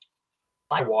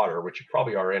high water, which you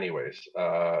probably are anyways,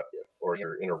 or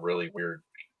you're in a really weird,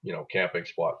 camping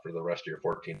spot for the rest of your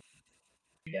 14.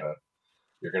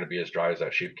 You're going to be as dry as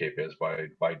that sheep cape is by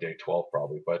day 12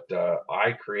 probably. But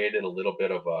I created a little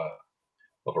bit of a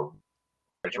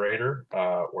refrigerator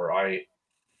where I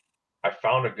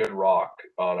found a good rock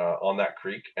on that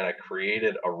creek, and I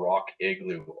created a rock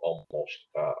igloo almost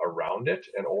around it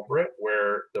and over it,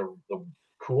 where the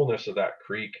coolness of that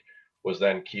creek was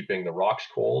then keeping the rocks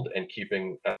cold and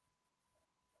keeping a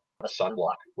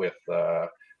sunblock with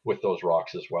those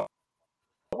rocks as well.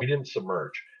 we didn't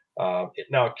submerge.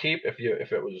 Now Cape, if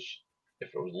it was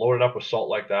loaded up with salt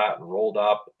like that and rolled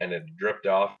up and it dripped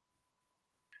off,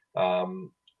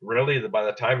 really by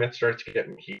the time it starts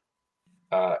getting heat,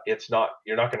 you're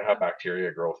not going to have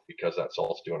bacteria growth because that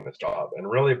salt's doing its job. And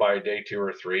really by day 2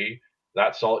 or 3,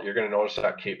 that salt, you're going to notice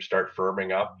that Cape start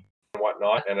firming up and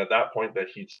whatnot. And at that point, that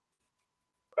heat's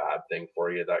a bad thing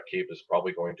for you. That Cape is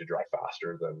probably going to dry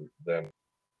faster than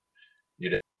you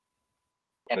did,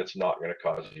 and it's not going to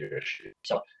cause you issues.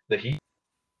 So the heat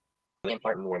is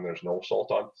important when there's no salt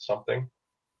on something.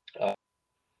 Salt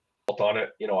on it,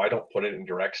 I don't put it in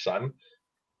direct sun.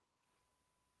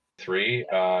 3,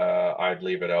 I'd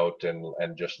leave it out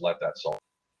and just let that salt.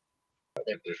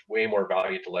 There's way more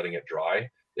value to letting it dry.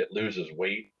 It loses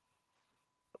weight.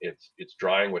 It's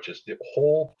drying, which is the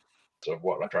whole of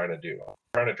what I'm trying to do. I'm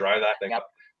trying to dry that thing up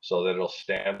so that it'll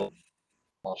stand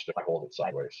if I hold it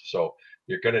sideways. So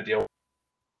you're going to deal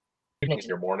with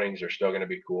your mornings are still going to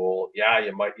be cool. Yeah,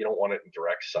 you don't want it in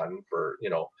direct sun for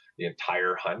the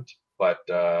entire hunt, but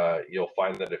you'll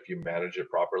find that if you manage it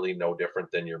properly, no different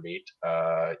than your meat,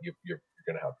 you're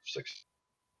going to have success.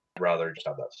 I'd rather just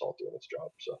have that salt doing its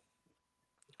job. So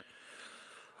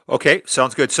Okay,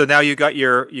 sounds good. So now you got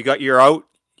your out.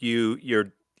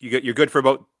 You're good for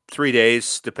about 3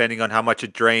 days, depending on how much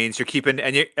it drains. You're keeping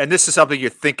and this is something you're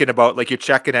thinking about, like you're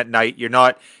checking at night. You're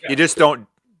not you just don't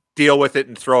deal with it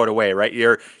and throw it away, right?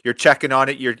 You're checking on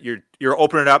it. You're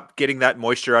opening it up, getting that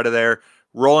moisture out of there,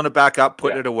 rolling it back up,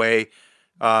 putting it away.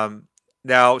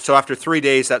 Now, so after 3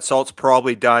 days, that salt's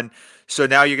probably done. So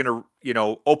now you're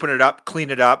gonna open it up, clean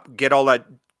it up, get all that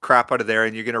crap out of there,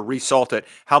 and you're going to resalt it.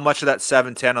 How much of that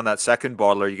 710 on that second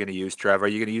bottle are you going to use, Trev? Are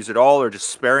you going to use it all, or just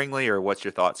sparingly, or what's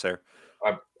your thoughts there?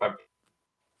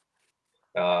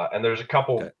 And there's a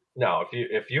couple. Okay. Now,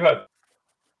 if you had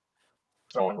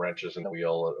throwing wrenches in the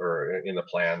wheel or in the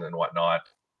plan and whatnot,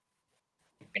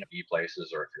 in E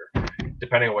places, or if you're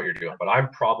depending on what you're doing, but I'm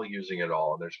probably using it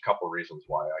all, and there's a couple reasons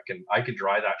why. I can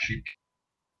dry that sheep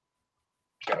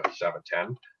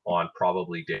 710 on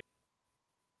probably day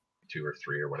 2 or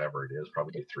 3 or whatever it is,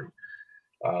 probably day 3.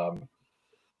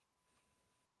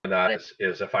 And that is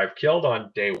if I've killed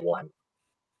on day 1,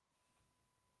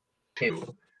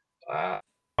 2,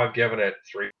 I've given it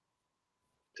 3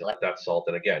 to let that salt.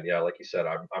 And again, yeah, like you said,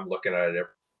 I'm looking at it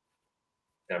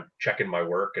I'm checking my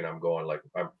work, and I'm going like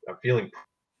I'm feeling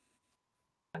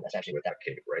essentially with that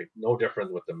Cape, right? No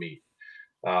different with the meat.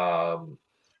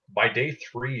 By day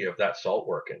 3 of that salt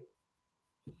working,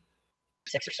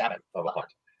 6 or 7 of a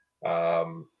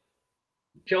hunt,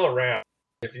 kill a ram.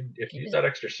 If you use that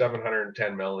extra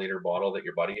 710 milliliter bottle that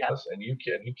your buddy has, and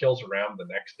he kills a ram the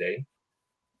next day,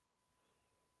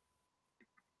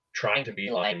 trying to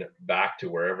beeline back to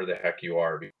wherever the heck you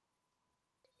are.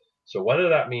 So whether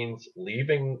that means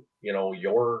leaving,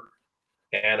 your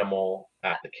animal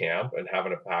at the camp and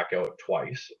having to pack out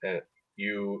twice, and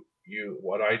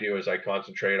what I do is I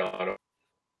concentrate on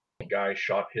a guy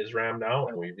shot his ram now,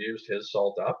 and we've used his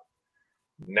salt up.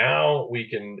 Now we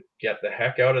can get the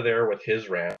heck out of there with his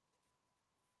ram,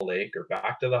 lake or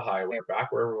back to the highway or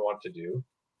back wherever we want to do.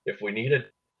 If we need a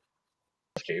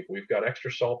Cape, we've got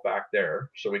extra salt back there,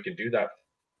 so we can do that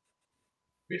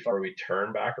before we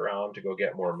turn back around to go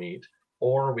get more meat,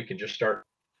 or we can just start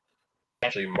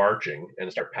actually marching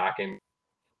and start packing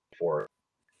for it.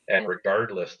 And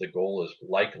regardless, the goal is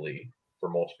likely for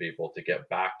most people to get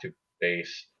back to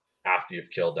base after you've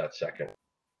killed that second.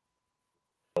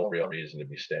 No real reason to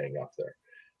be staying up there.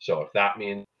 So if that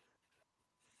means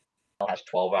it has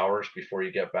 12 hours before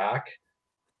you get back,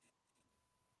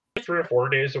 3 or 4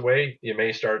 days away, you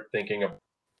may start thinking of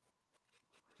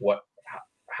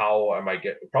how am I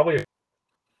getting, probably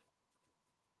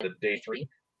the day 3,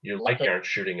 you likely aren't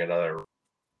shooting another,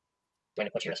 going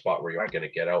to put you in a spot where you aren't going to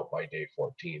get out by day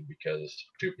 14, because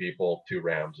 2 people, 2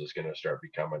 rams is going to start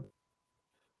becoming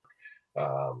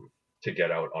to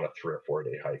get out on a 3 or 4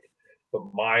 day hike. But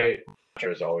my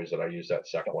mantra is always that I use that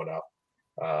second one up.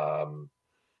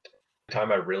 The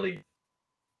time I really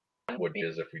would be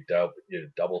is if we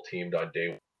double teamed on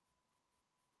day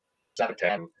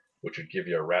 710, which would give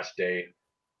you a rest day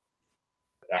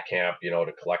at camp,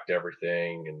 to collect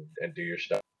everything and do your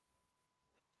stuff,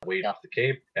 wait off the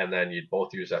Cape, and then you'd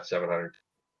both use that 700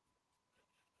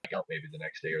 maybe the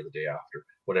next day or the day after,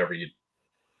 whatever you.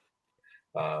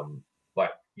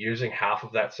 But using half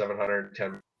of that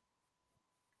 710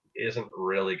 isn't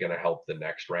really going to help the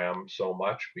next ram so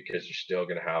much, because you're still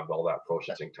going to have all that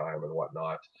processing time and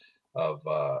whatnot of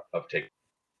taking.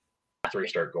 After we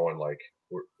start going like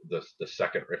the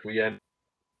second, if we end,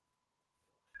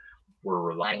 we're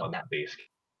relying on that base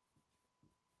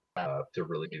to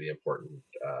really be the important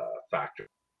factor.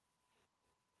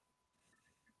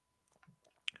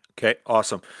 Okay,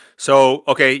 awesome. So,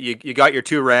 okay, you got your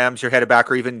two Rams, you're headed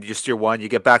back, or even just your one. You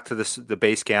get back to the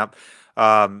base camp.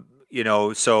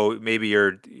 So maybe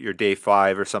your day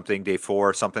 5 or something, day 4,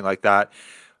 or something like that.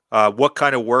 What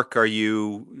kind of work are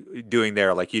you doing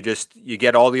there? Like you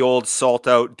get all the old salt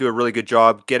out, do a really good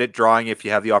job, get it drying if you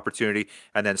have the opportunity,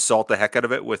 and then salt the heck out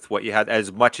of it with what you had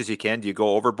as much as you can. Do you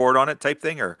go overboard on it, type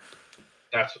thing, or?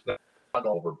 That's not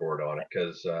overboard on it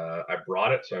because I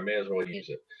brought it, so I may as well use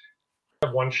it. I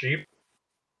have one sheep,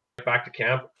 get back to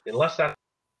camp, unless that's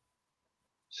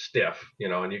stiff,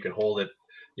 and you can hold it,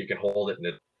 in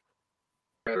it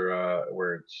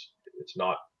where it's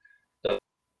not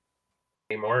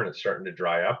anymore and it's starting to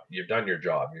dry up. You've done your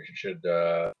job. You should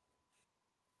drive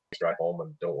home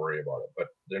and don't worry about it. But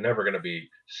they're never going to be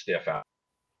stiff after.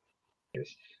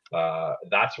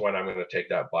 That's when I'm going to take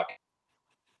that bucket,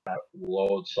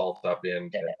 load salt up in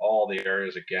all the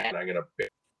areas again. I'm going to bake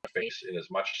my face in as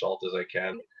much salt as I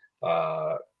can.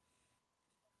 I'm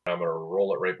going to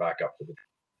roll it right back up to the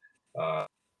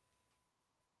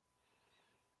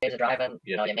days of driving,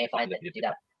 you may find that you do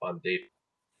that on day.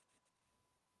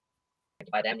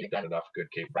 by then. You've done enough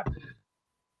good Cape prep.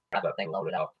 That thing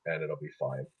loaded up, and it'll be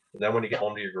fine. And then when you get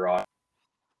home to your garage,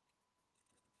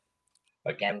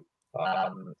 again,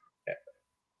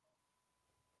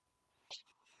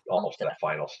 almost that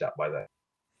final step by then,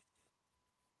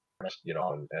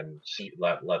 and see,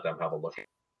 let them have a look.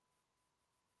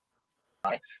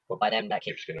 But by then, that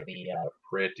Cape's going to be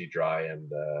pretty dry and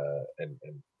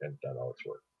done all its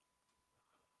work.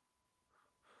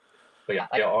 But yeah,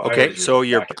 okay, so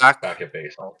you're back at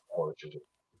base.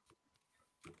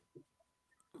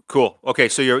 Cool. Okay,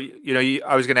 so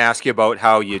I was going to ask you about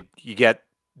how you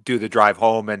do the drive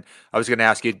home, and I was going to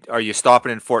ask you, are you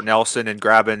stopping in Fort Nelson and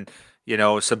grabbing,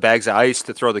 some bags of ice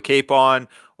to throw the Cape on,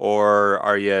 or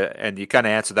are you? And you kind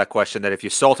of answered that question that if you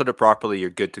salted it properly, you're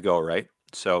good to go, right?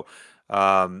 So,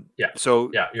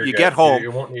 So you good. get home.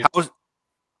 You won't need.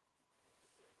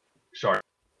 Sorry,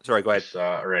 go ahead.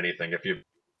 Or anything. If you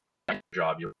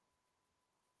job, you.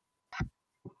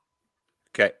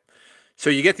 Okay. So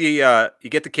you get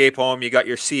the Cape home, you got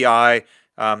your CI.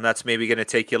 That's maybe going to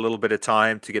take you a little bit of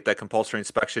time to get that compulsory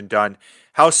inspection done.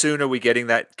 How soon are we getting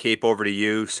that Cape over to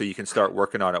you so you can start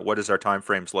working on it? What does our time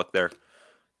frames look there?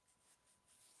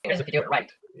 If you do it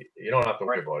right, you don't have to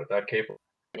worry about it. That Cape,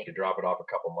 you can drop it off a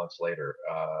couple months later.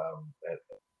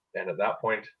 And at that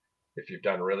point, if you've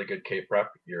done really good Cape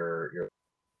prep,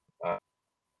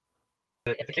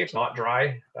 if the Cape's not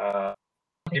dry,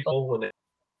 people when they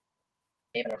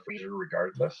in a freezer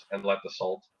regardless and let the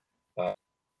salt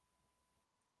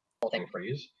thing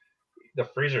freeze. The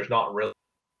freezer's not really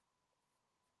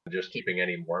just keeping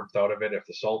any warmth out of it. If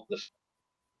the salt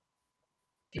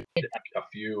a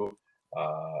few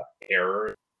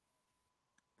errors,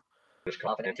 just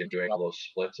confident in doing all those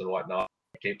splits and whatnot.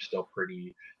 The Cape's still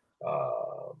pretty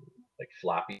like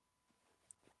flappy,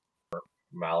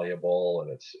 malleable,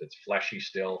 and it's fleshy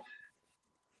still.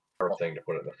 Hard thing to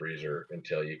put it in the freezer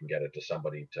until you can get it to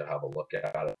somebody to have a look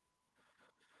at it.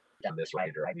 And this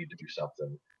right, I need to do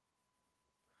something.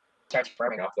 Starts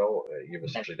firming up though. You've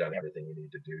essentially done everything you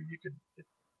need to do. It's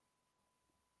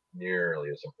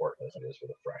nearly as important as it is with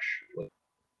a fresh.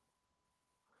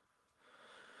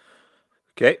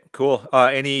 Okay, cool.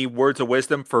 Any words of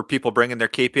wisdom for people bringing their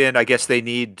Cape in? I guess they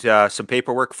need some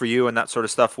paperwork for you and that sort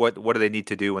of stuff. What do they need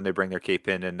to do when they bring their Cape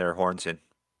in and their horns in?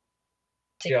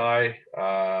 CI,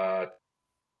 all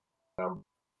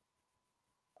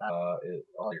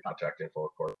your contact info,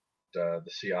 of course. The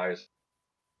CIs,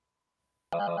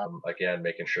 again,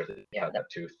 making sure that you have that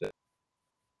tooth. That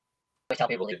tell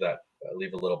people leave that,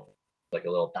 leave a little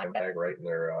dime bag right in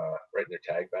their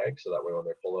tag bag, so that way when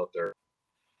they pull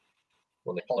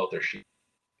out their sheet,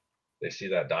 they see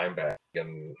that dime bag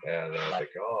and they're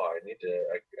like, oh, I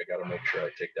got to make sure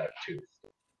I take that tooth.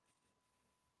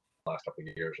 Last couple of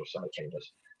years or some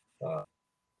changes. The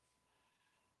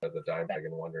dime bag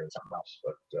and wondering something else,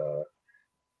 but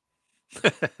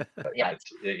yeah,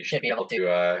 you should be able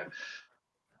to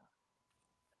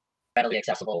readily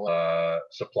accessible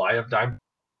supply of dime.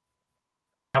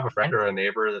 Have a friend or a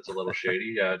neighbor that's a little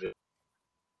shady, just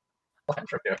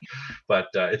but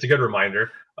it's a good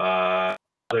reminder. Other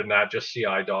than that, just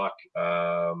CI doc,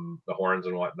 the horns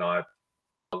and whatnot.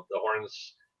 The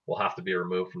horns will have to be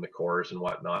removed from the cores and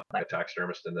whatnot by a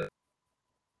taxidermist in the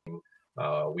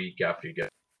week after you get.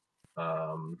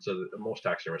 So most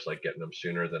taxidermists like getting them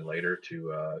sooner than later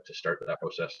to start that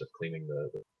process of cleaning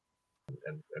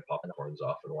and popping the horns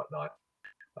off and whatnot.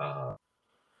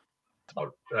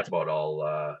 That's about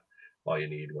all you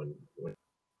need when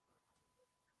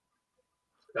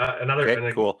another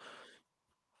okay, cool.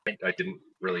 I didn't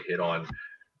really hit on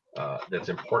that's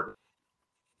important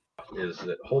is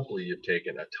that hopefully you've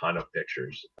taken a ton of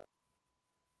pictures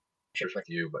with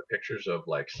you, but pictures of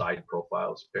like side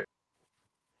profiles, the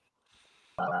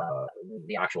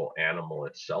actual animal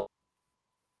itself.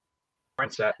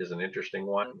 Set is an interesting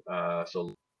one.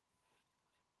 So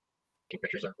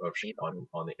pictures of sheep on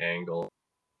the angle,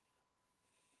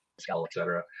 skull,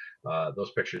 etc.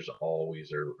 Those pictures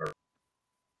always are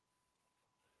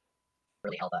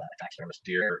really help taxidermist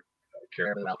deer,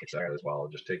 caribou, elk, etc. as well.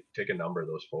 Just take a number of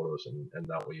those photos, and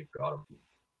that way you've got them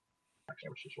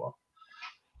taxidermist as well.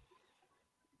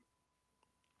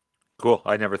 Cool.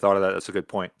 I never thought of that. That's a good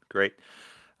point. Great.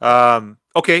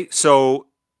 Okay, so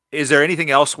is there anything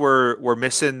else we're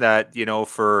missing that, you know,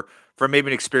 for maybe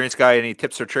an experienced guy, any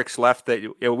tips or tricks left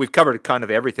that we've covered kind of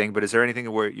everything, but is there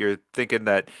anything where you're thinking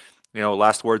that, you know,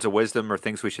 last words of wisdom or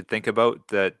things we should think about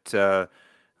that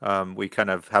we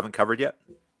kind of haven't covered yet?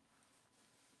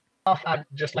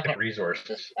 Just looking at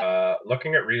resources.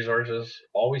 Looking at resources,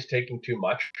 always taking too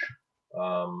much.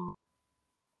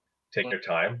 Take your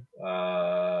time,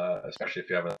 especially if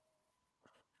you have it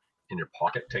in your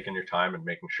pocket. Taking your time and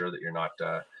making sure that you're not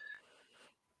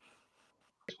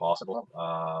as possible.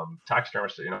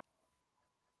 Taxidermists, you know,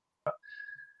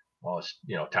 well,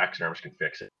 you know, taxidermists can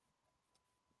fix it,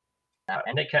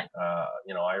 and they can.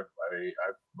 You know, I've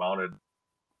mounted.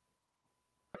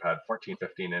 I've had 14,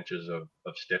 15 inches of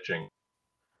stitching.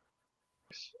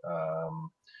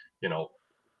 You know,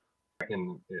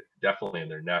 definitely in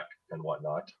their neck and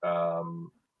whatnot.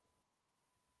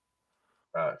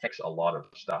 Fix a lot of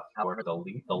stuff. However, the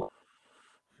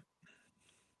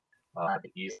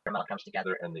easier amount comes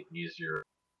together and the easier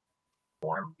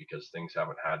form, because things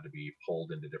haven't had to be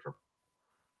pulled into different.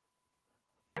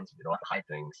 You don't have to hide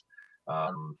things.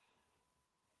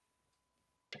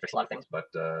 Fix a lot of things,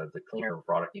 but the cleaner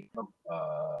product you become,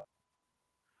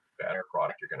 better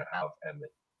product you're going to have, and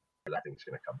that thing's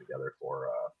going to come together for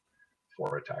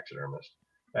a taxidermist.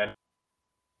 And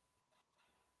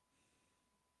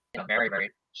a very,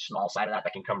 very small side of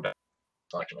that can come to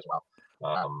selection as well.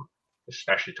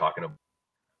 Especially talking about,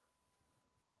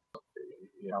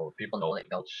 you know, people know they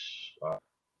built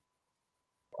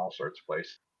all sorts of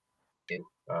places.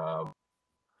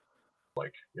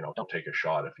 Like, you know, don't take a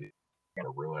shot if you're going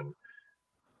to ruin.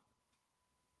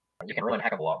 You can ruin a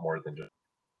heck of a lot more than just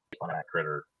on a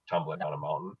critter tumbling down a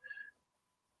mountain.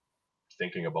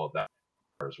 Thinking about that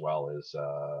as well is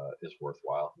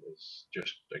worthwhile. Is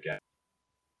just, again,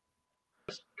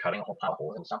 just cutting a whole pile of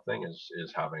holes in something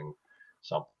is having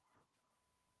some,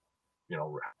 you know,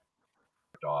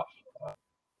 ripped off,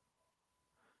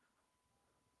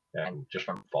 and just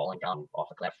from falling down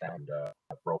off a cliff and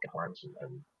broken horns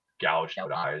and gouged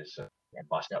out eyes and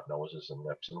busted up noses and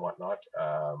lips and whatnot.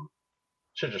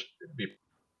 Should just be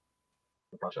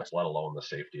the process, let alone the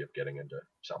safety of getting into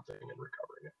something and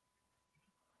recovering it.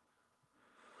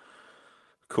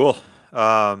 Cool.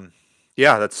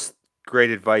 Yeah, that's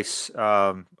great advice.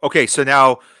 Okay, so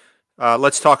now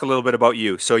let's talk a little bit about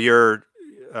you. So you're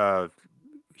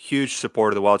huge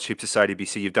supporter of the Wild Sheep Society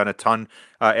BC. You've done a ton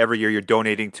every year. You're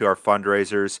donating to our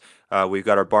fundraisers. We've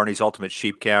got our Barney's Ultimate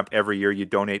Sheep Camp. Every year you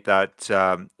donate that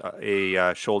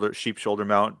a sheep shoulder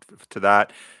mount to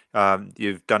that.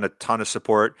 You've done a ton of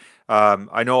support.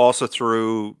 I know also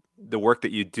through the work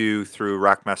that you do through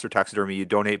Rackmaster Taxidermy, you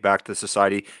donate back to the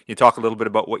society. Can you talk a little bit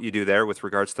about what you do there with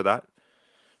regards to that?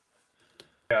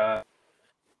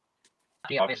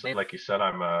 Obviously, like you said,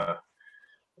 I'm a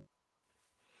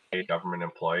government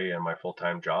employee in my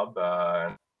full-time job,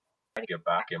 and I give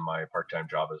back in my part-time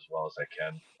job as well as I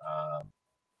can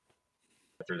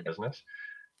through the business.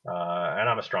 And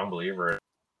I'm a strong believer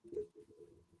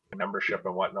in membership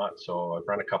and whatnot. So I've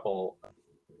run a couple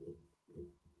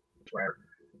where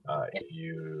if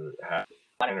you have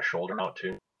in a shoulder mount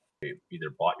too, you either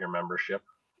bought your membership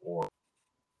or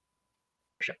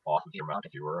off of your mount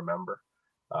if you were a member,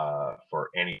 for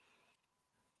any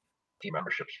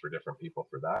memberships for different people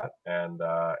for that. And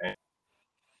I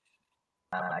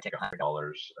take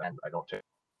 $100 and I don't take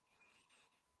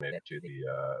it to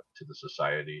the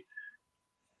society.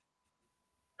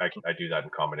 I do that in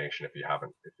combination if you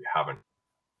haven't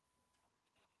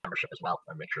membership as well.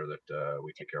 I make sure that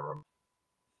we take care of them,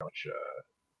 which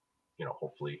you know,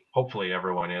 hopefully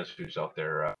everyone is who's out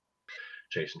there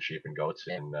chasing sheep and goats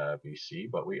in BC.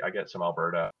 But I get some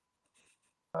Alberta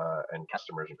and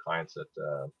customers and clients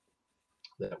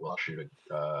that will shoot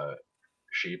a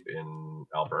sheep in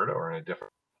Alberta or in a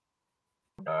different,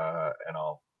 and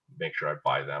I'll make sure I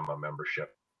buy them a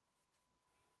membership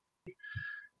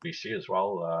BC as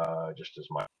well, just as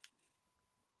my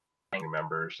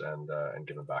members and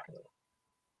give them back a little.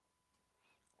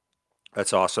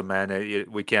 That's awesome, man.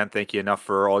 We can't thank you enough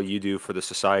for all you do for the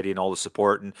society and all the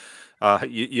support. And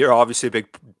you're obviously a big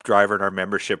driver in our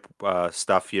membership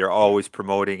stuff. You're always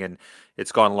promoting, and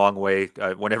it's gone a long way.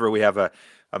 Whenever we have a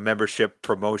membership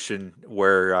promotion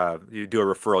where you do a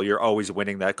referral, you're always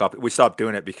winning that copy. We stopped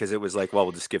doing it because it was like, well,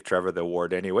 we'll just give Trevor the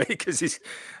award anyway. Because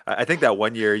I think that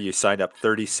one year you signed up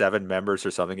 37 members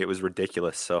or something. It was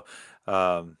ridiculous. So,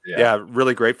 yeah,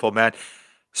 really grateful, man.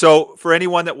 So for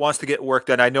anyone that wants to get work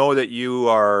done, I know that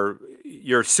you're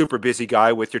a super busy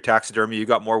guy with your taxidermy. You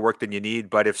got more work than you need.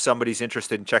 But if somebody's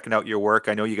interested in checking out your work,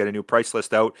 I know you got a new price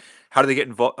list out. How do they get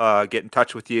in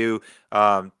touch with you?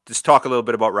 Just talk a little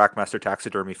bit about Rackmaster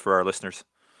Taxidermy for our listeners.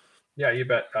 Yeah, you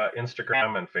bet.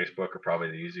 Instagram and Facebook are probably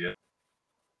the easiest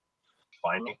to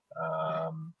find me.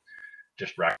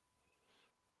 Just rack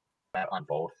on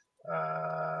both.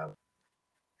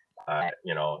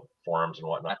 Forums and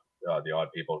whatnot. The odd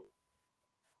people.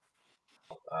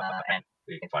 And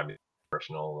you can find me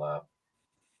personal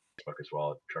Facebook as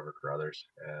well at Trevor Carruthers,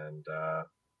 and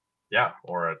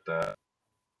or at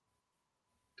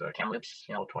Kamloops,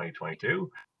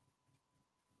 2022.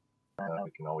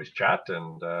 We can always chat,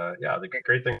 and the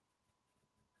great thing.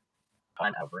 I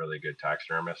have really good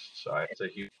taxidermists. So it's a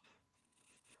huge.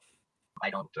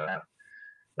 I don't,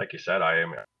 like you said, I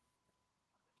am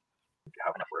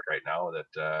have enough work right now that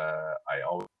I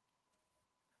always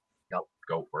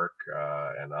go work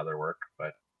and other work,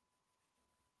 but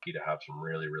key to have some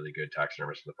really, really good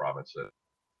taxidermists in the province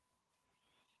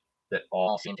that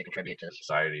all seem to contribute to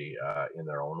society in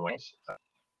their own ways.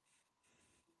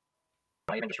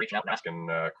 Even just reaching out and asking,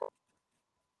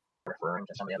 referring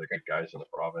to some of the other great guys in the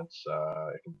province.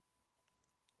 It can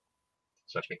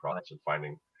such a big province, and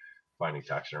finding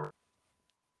taxidermy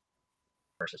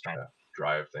versus trying to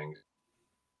drive things.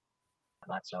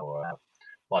 So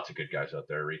lots of good guys out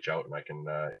there. Reach out, and I can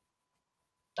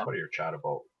somebody or chat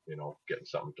about getting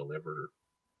something delivered,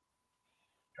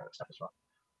 kind of stuff as well.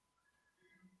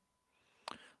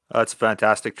 That's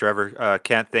fantastic, Trevor.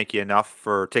 Can't thank you enough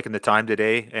for taking the time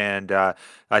today. And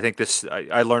I think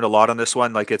I learned a lot on this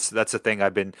one. Like that's the thing.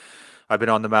 I've been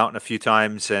on the mountain a few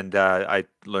times, and I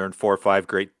learned 4 or 5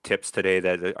 great tips today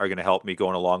that are going to help me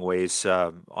going a long ways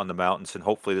on the mountains, and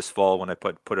hopefully this fall when I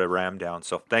put a ram down.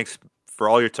 So thanks for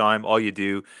all your time, all you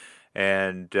do,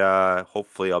 and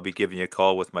hopefully I'll be giving you a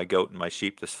call with my goat and my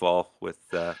sheep this fall with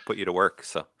put you to work.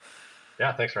 So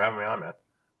yeah, thanks for having me on, man.